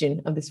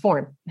question of this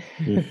form.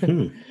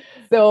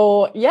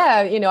 So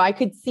I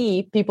could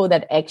see people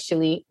that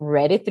actually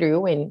read it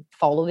through and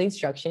followed the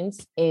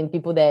instructions, and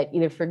people that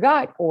either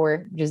forgot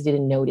or just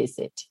didn't notice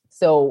it.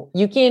 So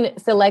you can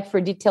select for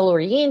detail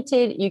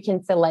oriented, you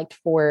can select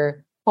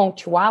for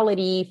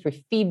punctuality, for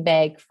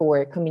feedback,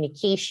 for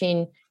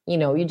communication.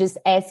 You just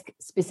ask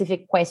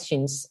specific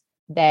questions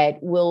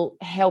that will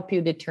help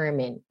you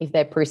determine if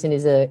that person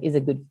is a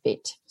good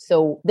fit.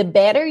 So the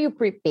better you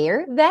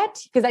prepare that,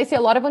 because I see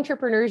a lot of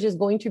entrepreneurs just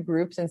going to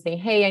groups and saying,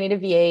 hey, I need a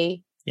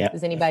VA. Yeah.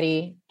 Can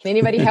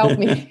anybody help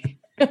me?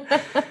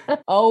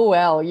 Oh,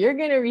 well, you're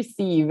going to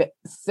receive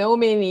so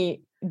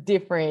many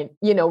different,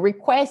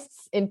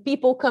 requests and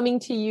people coming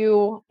to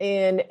you,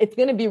 and it's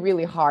going to be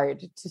really hard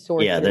to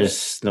sort. Yeah,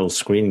 there's no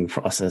screening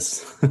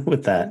process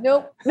with that.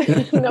 Nope,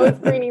 no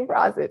screening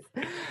process.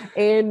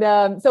 And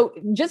so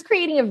just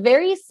creating a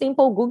very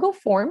simple Google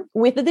form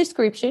with the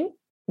description,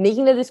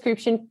 making the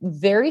description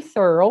very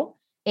thorough,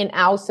 and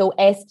also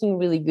asking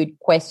really good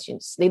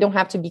questions. They don't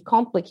have to be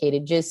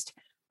complicated. Just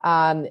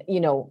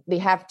they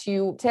have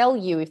to tell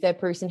you if that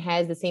person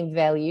has the same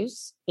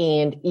values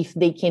and if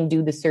they can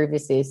do the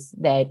services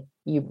that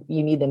you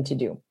need them to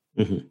do.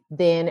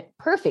 Then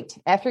perfect.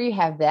 After you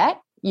have that,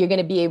 you're going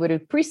to be able to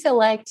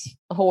pre-select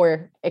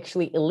or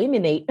actually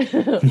eliminate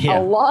a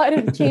lot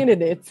of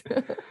candidates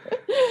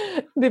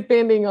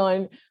depending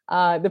on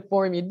the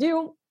form you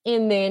do.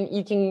 And then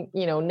you can,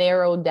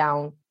 narrow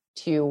down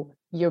to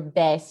your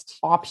best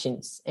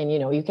options. And,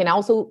 you can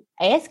also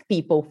ask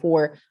people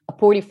for a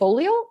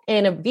portfolio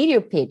and a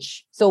video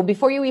pitch. So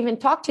before you even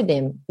talk to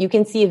them, you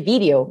can see a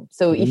video.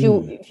 So if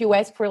you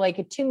ask for like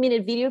a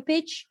 2-minute video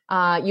pitch,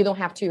 you don't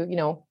have to,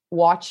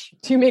 watch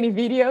too many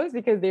videos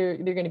because they're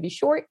going to be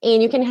short,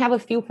 and you can have a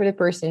feel for the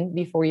person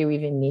before you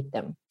even meet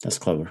them. That's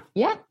clever.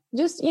 Yeah.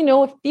 Just,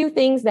 a few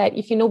things that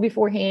if you know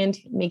beforehand,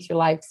 makes your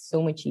life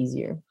so much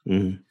easier.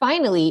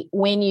 Finally,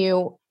 when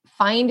you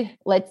find,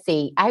 let's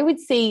say, I would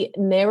say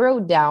narrow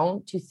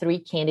down to 3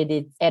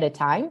 candidates at a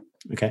time.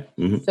 Okay.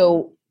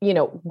 So,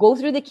 go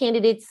through the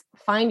candidates,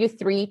 find your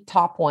 3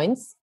 top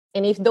ones.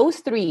 And if those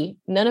 3,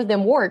 none of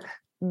them work,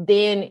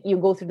 then you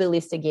go through the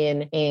list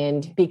again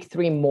and pick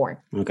 3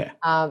 more. Okay.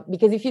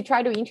 Because if you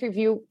try to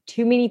interview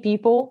too many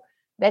people,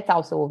 that's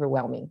also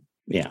overwhelming.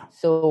 Yeah.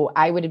 So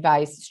I would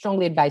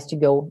strongly advise to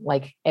go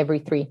like every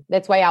 3.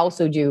 That's why I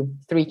also do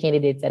 3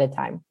 candidates at a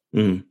time.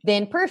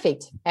 Then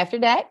perfect. After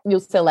that, you'll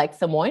select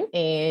someone,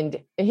 and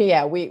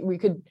we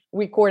could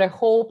record a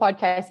whole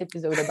podcast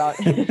episode about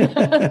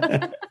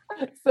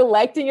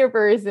selecting a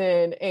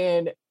person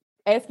and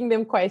asking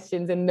them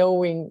questions and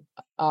knowing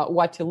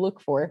what to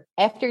look for.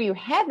 After you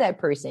have that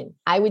person,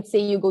 I would say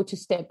you go to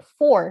step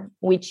 4,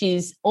 which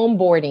is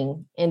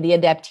onboarding and the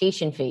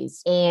adaptation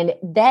phase. And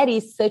that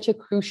is such a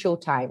crucial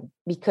time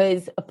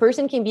because a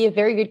person can be a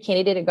very good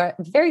candidate, a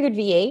very good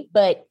VA,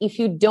 but if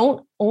you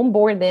don't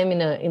onboard them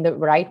in the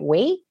right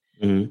way,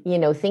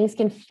 things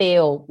can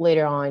fail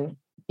later on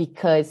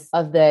because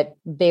of that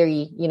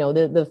very,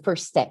 the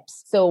first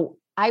steps. So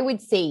I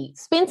would say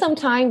spend some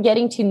time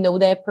getting to know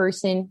that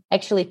person,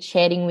 actually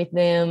chatting with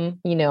them,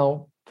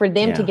 for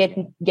them to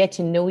get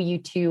to know you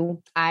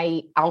too.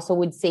 I also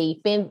would say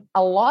spend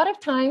a lot of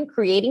time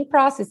creating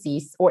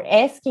processes or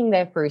asking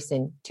that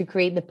person to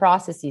create the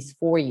processes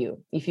for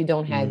you if you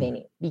don't have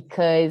any,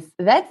 because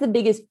that's the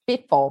biggest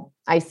pitfall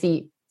I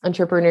see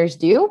entrepreneurs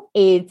do.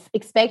 It's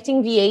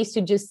expecting VAs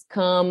to just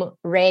come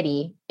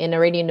ready and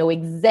already know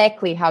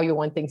exactly how you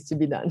want things to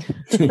be done.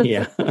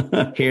 Yeah.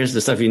 Here's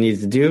the stuff you need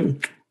to do.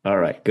 All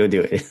right, go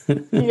do it.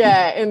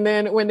 Yeah. And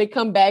then when they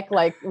come back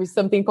like with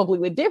something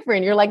completely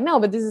different, you're like, no,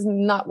 but this is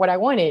not what I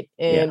wanted.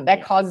 And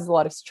that causes a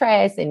lot of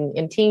stress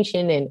and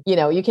tension. And,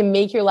 you can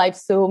make your life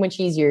so much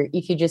easier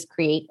if you just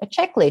create a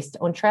checklist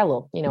on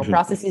Trello.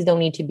 Processes don't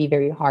need to be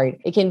very hard.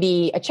 It can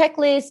be a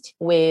checklist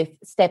with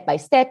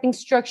step-by-step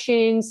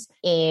instructions.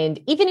 And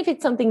even if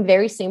it's something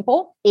very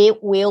simple,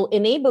 it will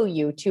enable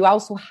you to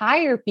also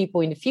hire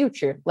people in the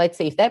future. Let's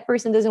say if that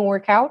person doesn't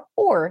work out,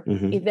 or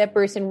if that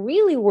person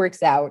really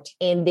works out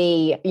and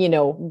they,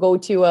 go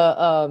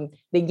to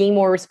they gain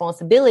more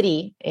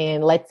responsibility.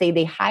 And let's say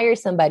they hire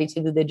somebody to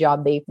do the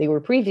job they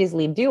were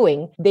previously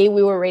doing, they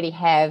will already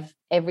have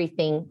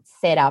everything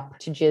set up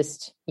to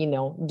just,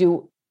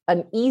 do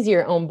an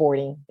easier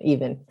onboarding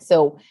even.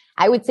 So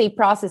I would say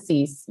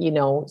processes,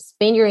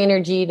 spend your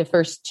energy the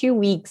first 2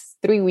 weeks,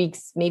 3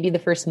 weeks, maybe the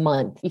first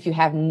month, if you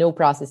have no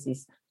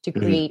processes, to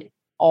create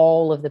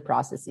all of the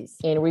processes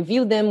and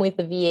review them with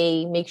the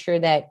VA, make sure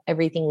that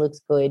everything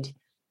looks good.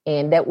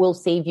 And that will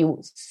save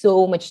you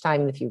so much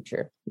time in the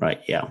future.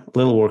 Right. Yeah. A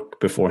little work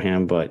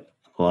beforehand, but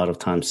a lot of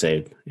time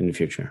saved in the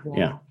future.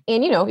 Yeah.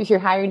 And, if you're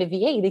hiring a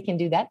VA, they can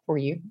do that for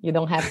you. You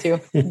don't have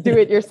to do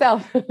it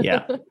yourself.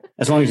 Yeah.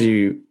 As long as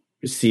you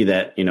see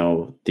that,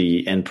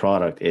 the end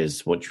product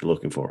is what you're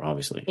looking for,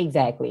 obviously.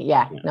 Exactly.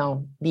 Yeah.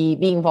 No, be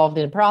involved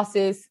in the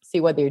process,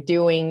 see what they're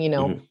doing.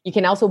 You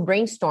can also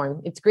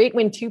brainstorm. It's great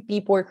when two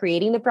people are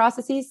creating the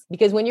processes,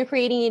 because when you're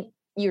creating it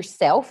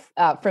yourself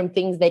from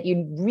things that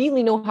you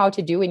really know how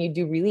to do and you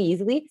do really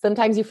easily,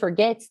 sometimes you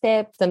forget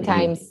steps,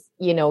 sometimes,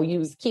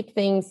 you skip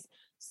things.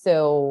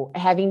 So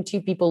having two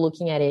people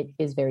looking at it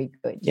is very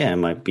good. Yeah, it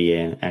might be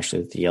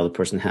actually the other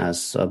person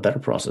has a better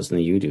process than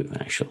you do,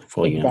 actually,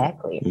 for you.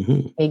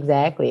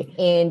 Exactly.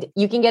 And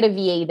you can get a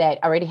VA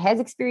that already has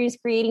experience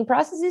creating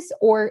processes,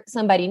 or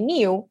somebody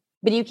new,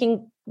 but you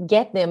can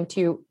get them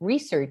to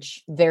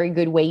research very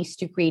good ways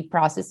to create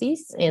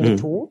processes and the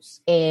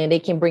tools, and they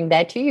can bring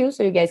that to you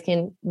so you guys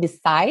can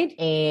decide,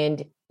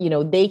 and,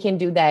 they can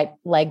do that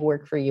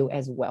legwork for you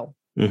as well.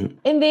 And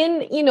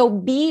then,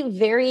 be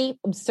very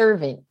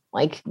observant.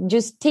 Like,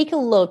 just take a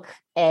look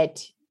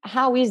at,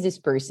 how is this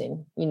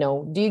person?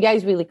 Do you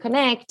guys really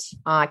connect?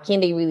 Can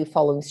they really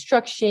follow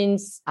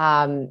instructions?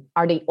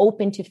 Are they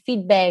open to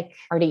feedback?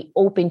 Are they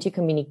open to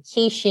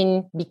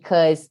communication?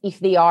 Because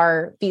if they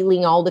are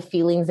feeling all the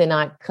feelings and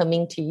not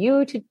coming to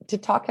you to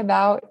talk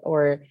about,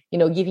 or,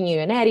 giving you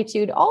an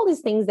attitude, all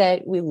these things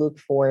that we look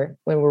for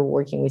when we're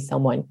working with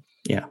someone.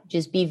 Yeah.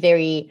 Just be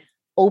very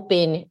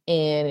open.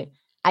 And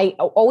I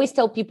always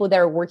tell people that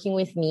are working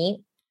with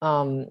me,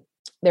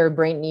 they're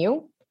brand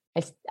new,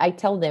 I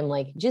tell them,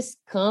 like, just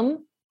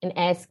come and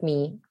ask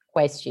me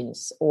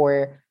questions,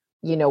 or,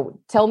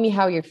 tell me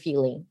how you're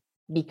feeling,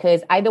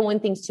 because I don't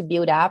want things to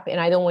build up, and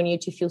I don't want you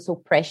to feel so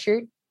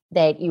pressured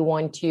that you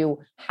want to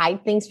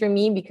hide things from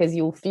me, because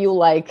you'll feel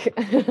like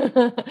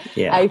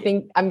I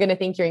think I'm going to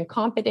think you're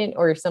incompetent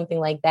or something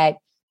like that.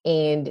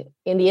 And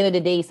in the end of the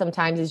day,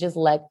 sometimes it's just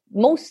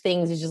most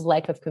things is just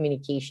lack of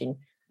communication.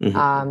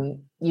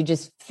 You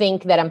just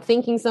think that I'm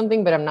thinking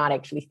something, but I'm not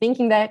actually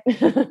thinking that.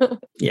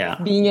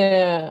 Being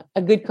a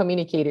good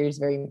communicator is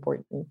very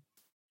important.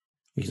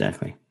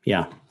 Exactly.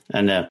 Yeah.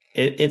 And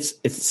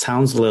it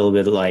sounds a little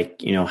bit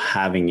like,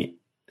 having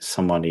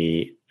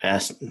somebody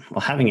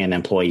having an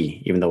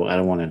employee, even though I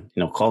don't want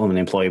to, call them an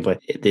employee,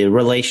 but the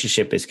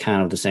relationship is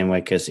kind of the same way.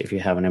 Because if you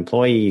have an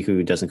employee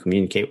who doesn't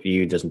communicate with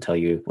you, doesn't tell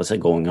you what's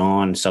going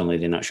on, suddenly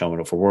they're not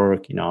showing up for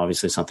work,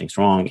 obviously something's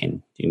wrong,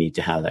 and you need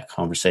to have that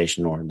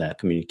conversation or that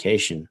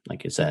communication,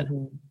 like you said.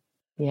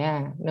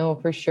 Yeah, no,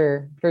 for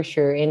sure. For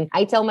sure. And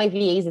I tell my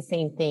VAs the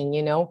same thing,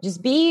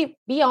 just be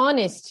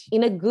honest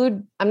in a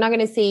good, I'm not going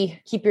to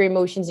say keep your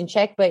emotions in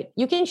check, but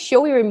you can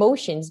show your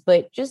emotions,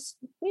 but just,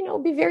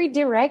 be very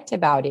direct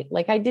about it.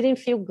 Like, I didn't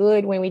feel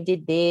good when we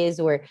did this,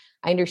 or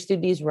I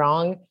understood this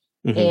wrong.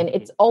 And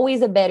it's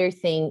always a better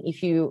thing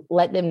if you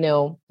let them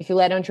know, if you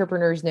let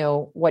entrepreneurs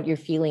know what you're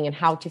feeling and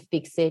how to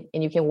fix it,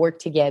 and you can work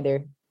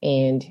together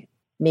and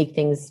make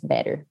things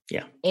better.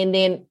 Yeah. And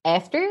then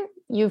after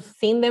you've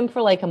seen them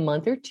for like a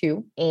month or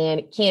two,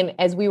 and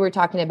as we were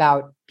talking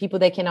about, people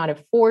that cannot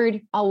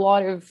afford a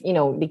lot of,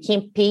 they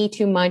can't pay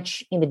too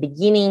much in the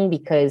beginning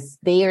because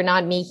they are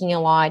not making a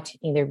lot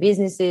in their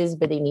businesses,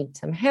 but they need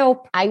some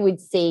help. I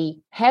would say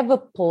have a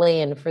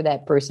plan for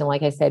that person,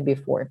 like I said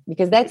before,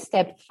 because that's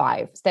step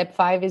 5. Step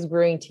 5 is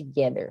growing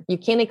together. You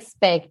can't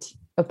expect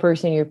a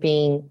person you're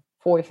paying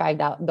 $4 or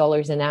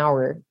 $5 an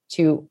hour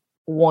to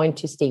want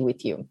to stay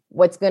with you.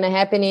 What's going to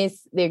happen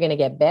is they're going to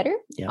get better,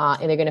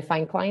 and they're going to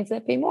find clients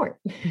that pay more.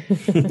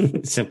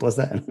 Simple as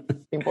that.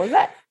 Simple as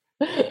that.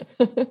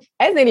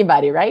 As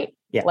anybody, right?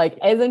 Yeah. Like,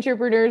 as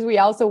entrepreneurs, we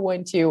also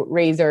want to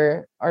raise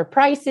our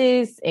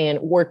prices and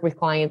work with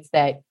clients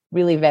that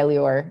really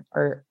value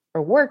our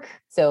work.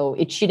 So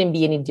it shouldn't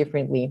be any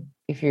differently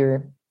if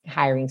you're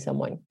hiring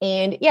someone.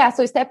 And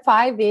so step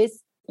 5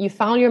 is, you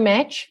found your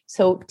match,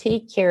 so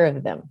take care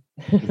of them.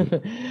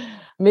 Mm-hmm.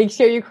 Make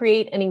sure you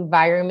create an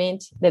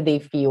environment that they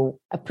feel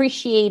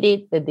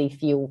appreciated, that they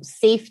feel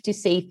safe to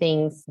say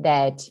things,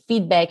 that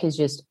feedback is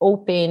just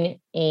open,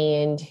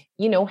 and,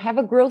 have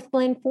a growth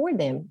plan for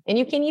them. And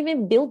you can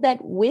even build that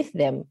with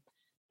them.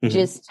 Mm-hmm.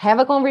 Just have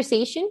a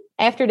conversation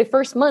after the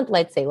first month.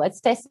 Let's say,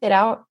 let's test it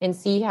out and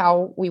see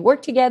how we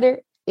work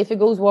together. If it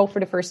goes well for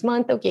the first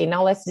month, okay,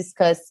 now let's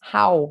discuss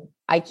how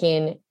I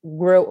can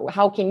grow.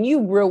 How can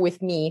you grow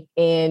with me,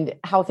 and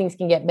how things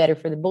can get better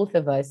for the both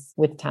of us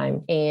with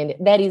time? And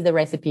that is the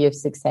recipe of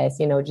success,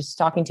 just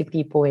talking to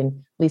people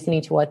and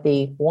listening to what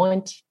they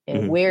want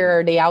and where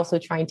are they also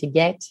trying to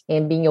get,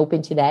 and being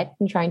open to that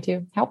and trying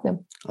to help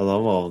them. I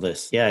love all of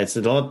this. Yeah, it's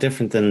a lot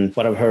different than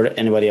what I've heard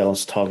anybody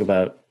else talk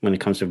about when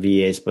it comes to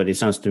VAs, but it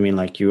sounds to me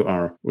like you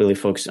are really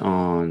focused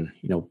on,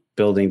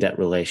 building that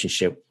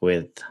relationship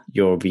with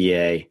your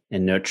VA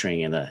and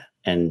nurturing it.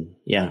 And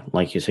yeah,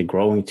 like you said,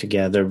 growing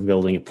together,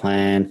 building a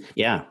plan.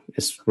 Yeah,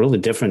 it's really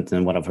different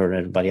than what I've heard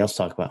everybody else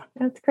talk about.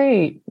 That's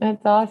great.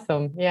 That's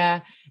awesome.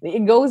 Yeah.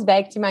 It goes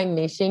back to my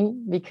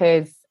mission,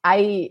 because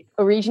I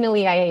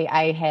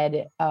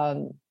had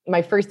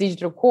my first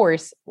digital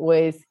course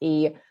was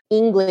a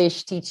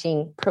English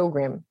teaching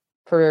program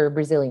for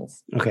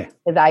Brazilians. Okay.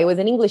 Because I was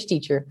an English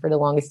teacher for the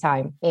longest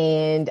time,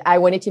 and I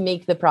wanted to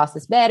make the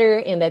process better.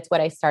 And that's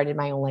what I started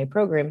my online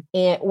program.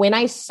 And when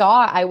I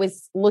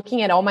was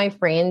looking at all my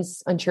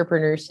friends,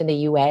 entrepreneurs in the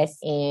US,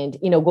 and,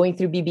 going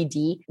through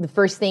BBD, the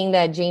first thing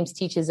that James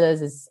teaches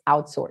us is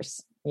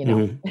outsource.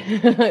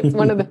 It's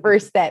one of the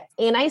first steps.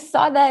 And I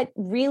saw that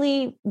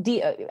really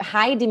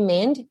high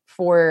demand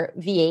for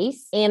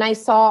VAs. And I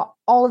saw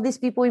all of these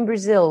people in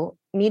Brazil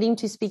needing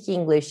to speak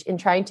English and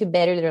trying to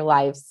better their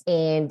lives.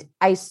 And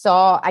I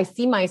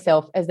see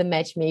myself as the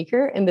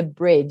matchmaker and the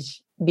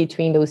bridge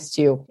between those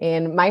two.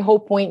 And my whole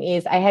point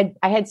is I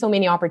had so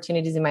many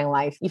opportunities in my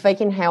life. If I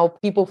can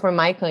help people from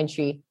my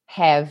country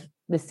have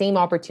the same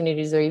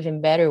opportunities or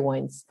even better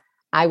ones,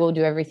 I will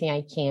do everything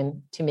I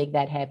can to make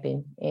that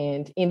happen.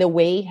 And in a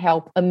way,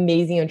 help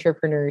amazing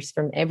entrepreneurs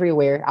from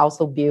everywhere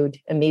also build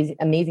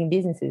amazing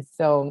businesses.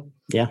 So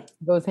yeah,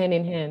 it goes hand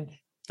in hand.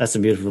 That's a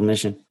beautiful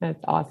mission.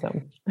 That's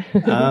awesome.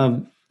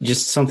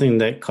 Just something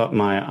that caught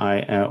my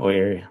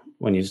eye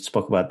when you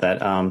spoke about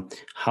that.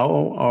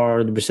 How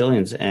are the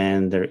Brazilians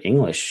and their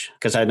English?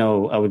 Because I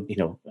know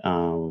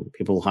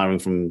people hiring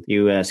from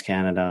US,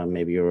 Canada,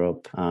 maybe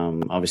Europe,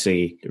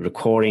 obviously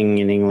recording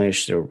in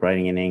English, they're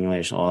writing in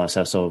English, all that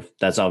stuff. So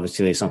that's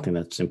obviously something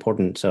that's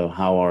important. So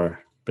how are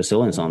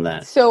Brazilians on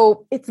that?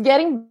 So it's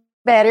getting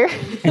better,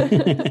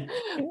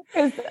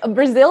 because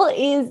Brazil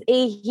is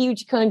a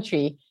huge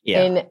country.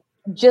 Yeah. And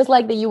just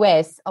like the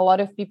US, a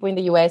lot of people in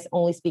the US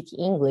only speak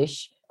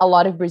English. A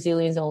lot of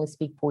Brazilians only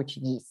speak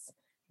Portuguese.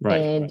 Right.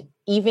 And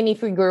even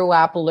if we grew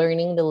up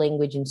learning the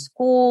language in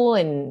school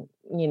and,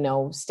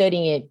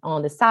 studying it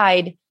on the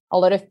side, a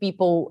lot of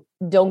people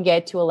don't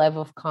get to a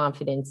level of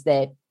confidence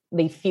that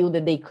they feel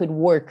that they could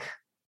work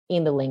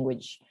in the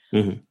language.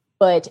 Mm-hmm.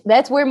 But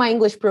that's where my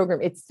English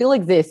program, it still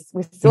exists.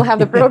 We still have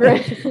the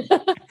program.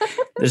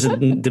 There's a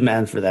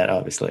demand for that,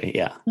 obviously.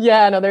 Yeah.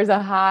 Yeah, no, there's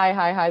a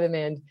high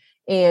demand.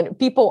 And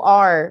people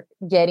are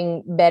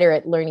getting better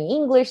at learning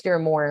English. There are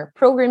more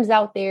programs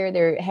out there.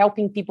 They're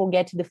helping people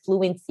get to the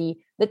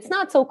fluency that's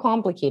not so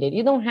complicated.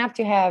 You don't have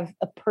to have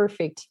a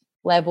perfect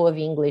level of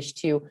English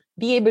to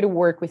be able to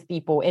work with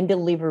people and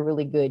deliver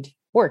really good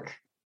work,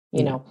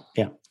 Yeah.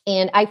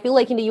 And I feel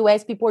like in the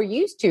US, people are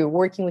used to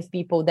working with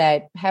people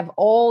that have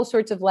all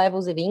sorts of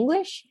levels of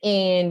English.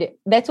 And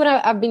that's what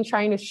I've been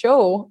trying to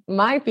show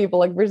my people,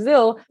 like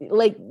Brazil.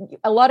 Like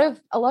a lot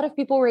of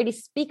people already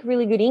speak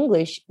really good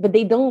English, but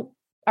they don't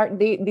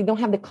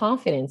have the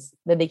confidence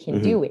that they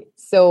can do it.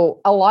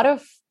 So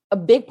a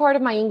big part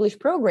of my English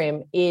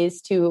program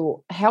is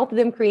to help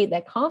them create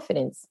that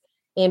confidence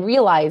and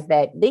realize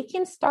that they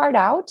can start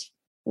out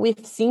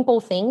with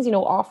simple things,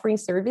 offering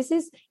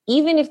services,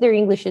 even if their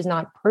English is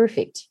not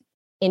perfect,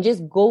 and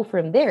just go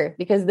from there.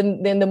 Because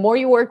then the more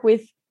you work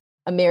with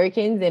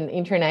Americans and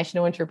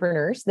international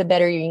entrepreneurs, the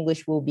better your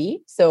English will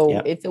be.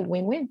 So It's a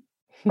win-win.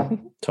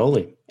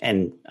 Totally.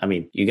 And I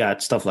mean, you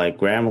got stuff like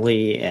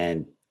Grammarly,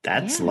 and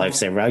that's a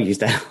lifesaver. I use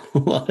that a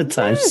lot of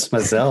times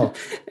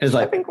myself. It's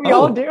like, I think we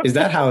all do. Is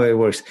that how it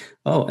works?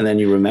 Oh, and then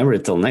you remember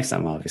it till next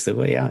time, obviously.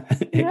 But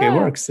it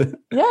works.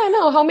 Yeah, I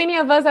know. How many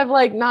of us have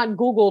not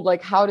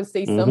Googled how to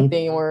say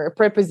something or a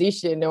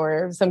preposition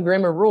or some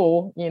grammar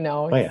rule,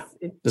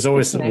 There's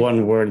always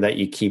one word that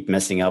you keep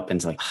messing up, and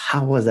it's like,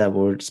 how was that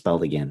word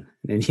spelled again?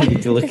 And you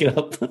need to look it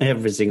up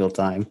every single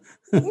time.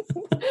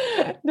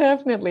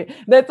 Definitely.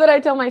 That's what I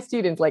tell my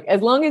students.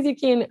 As long as you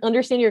can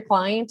understand your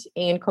client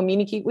and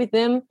communicate with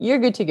them, you're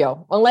good to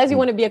go. Unless you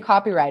want to be a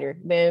copywriter,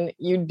 then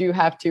you do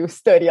have to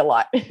study a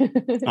lot.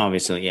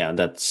 Obviously, yeah,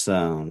 that's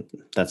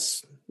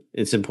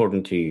it's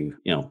important to,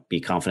 be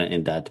confident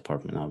in that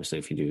department, obviously,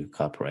 if you do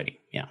copywriting.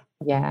 Yeah.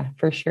 Yeah,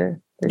 for sure.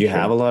 Do you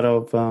have a lot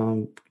of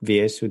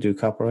VAs who do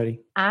copywriting?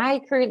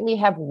 I currently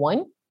have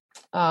one.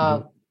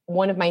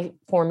 One of my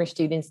former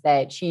students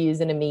that she is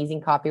an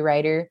amazing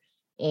copywriter,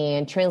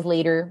 and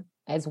translator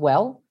as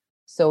well.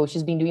 So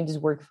she's been doing this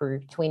work for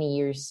 20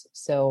 years.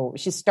 So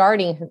she's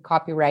starting her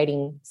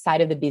copywriting side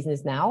of the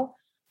business now,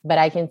 but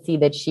I can see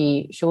that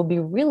she will be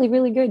really,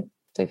 really good.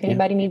 So if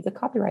anybody needs a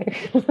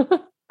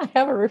copywriter, I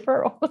have a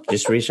referral.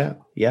 Just reach out.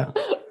 Yeah.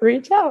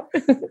 Reach out.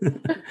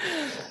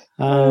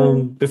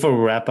 Before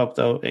we wrap up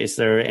though, is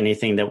there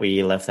anything that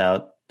we left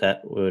out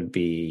that would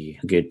be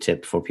a good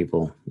tip for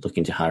people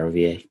looking to hire a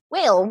VA?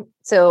 Well,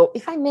 so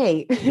if I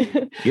may,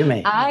 you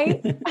may.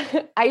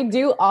 I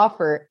do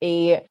offer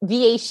a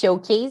VA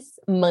showcase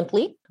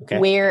monthly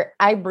where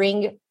I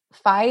bring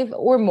 5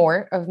 or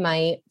more of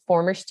my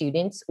former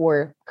students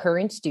or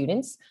current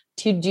students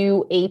to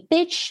do a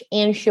pitch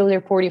and show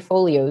their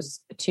portfolios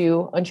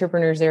to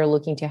entrepreneurs that are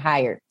looking to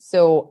hire.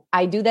 So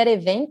I do that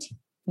event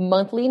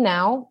monthly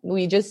now.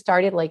 We just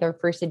started like our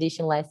first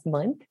edition last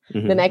month.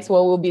 Mm-hmm. The next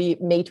one will be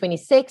May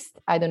 26th.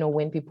 I don't know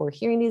when people are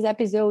hearing this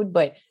episode,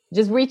 but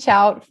just reach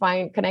out,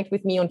 connect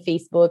with me on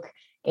Facebook,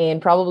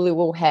 and probably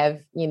we'll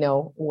have,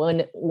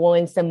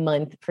 once a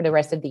month for the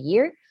rest of the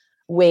year,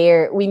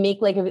 where we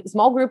make like a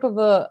small group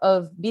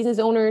of business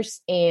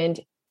owners and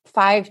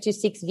 5 to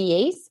 6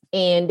 VAs,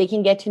 and they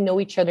can get to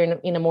know each other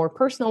in a more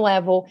personal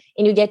level.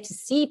 And you get to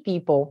see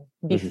people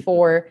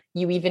before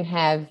you even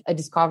have a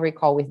discovery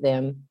call with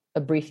them, a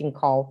briefing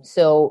call.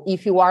 So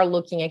if you are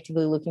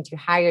actively looking to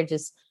hire,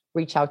 just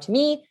reach out to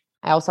me.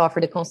 I also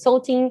offer the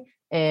consulting,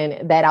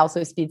 and that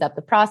also speeds up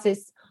the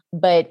process.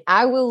 But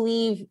I will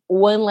leave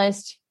one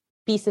last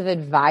piece of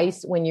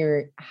advice when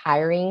you're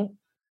hiring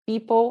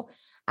people.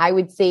 I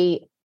would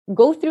say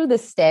go through the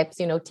steps,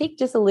 take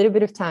just a little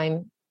bit of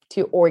time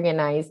to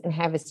organize and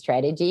have a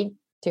strategy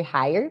to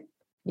hire,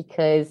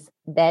 because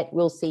that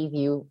will save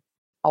you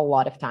a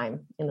lot of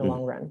time in the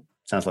long run.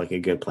 Sounds like a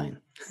good plan.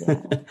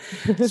 Yeah.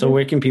 So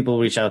where can people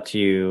reach out to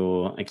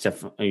you,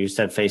 except you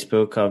said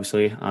Facebook,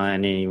 obviously,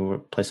 any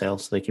place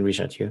else they can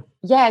reach out to you?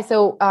 Yeah.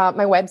 So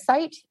my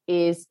website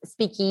is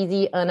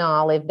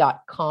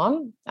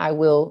speakeasyanaolive.com. I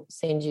will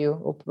send you,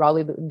 will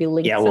probably be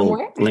linked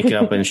somewhere. We'll link it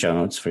up in the show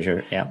notes for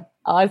sure. Yeah.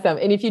 Awesome.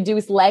 And if you do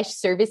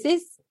 /services,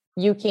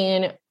 you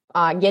can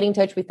get in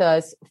touch with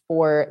us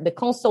for the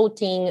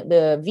consulting,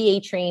 the VA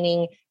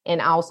training,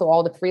 and also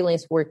all the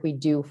freelance work we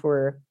do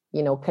for,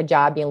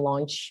 Kajabi and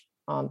launch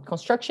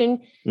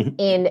construction. Mm-hmm.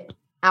 And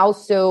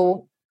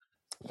also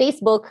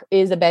Facebook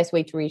is the best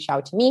way to reach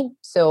out to me.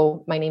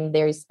 So my name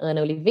there is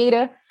Ana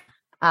Oliveira.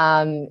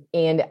 And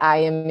I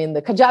am in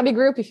the Kajabi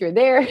group if you're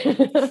there.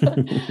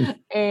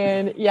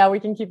 And yeah,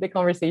 we can keep the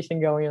conversation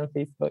going on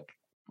Facebook.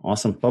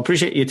 Awesome. Well,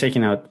 appreciate you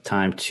taking out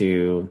time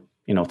to,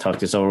 talk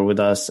this over with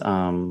us.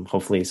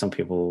 Hopefully some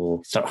people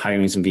will start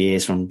hiring some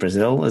VAs from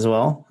Brazil as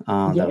well.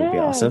 That would be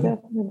awesome.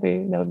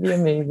 Definitely. That would be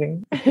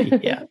amazing.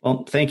 Yeah.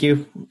 Well, thank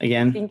you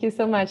again. Thank you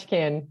so much,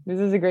 Ken. This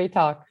is a great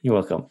talk. You're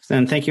welcome.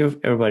 And thank you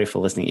everybody for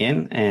listening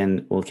in,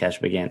 and we'll catch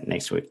up again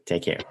next week.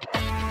 Take care.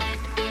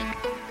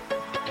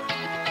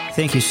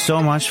 Thank you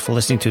so much for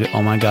listening to the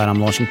Oh My God, I'm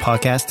Launching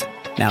podcast.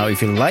 Now,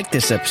 if you like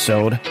this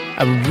episode,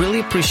 I would really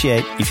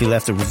appreciate if you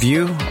left a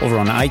review over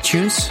on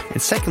iTunes. And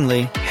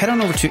secondly, head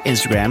on over to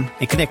Instagram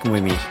and connect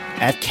with me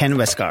at Ken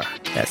Westgaard.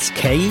 That's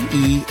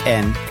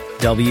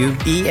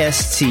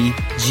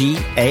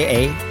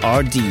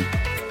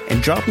KenWestgaard.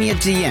 And drop me a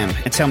DM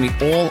and tell me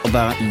all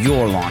about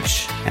your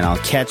launch. And I'll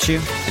catch you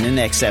in the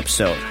next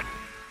episode.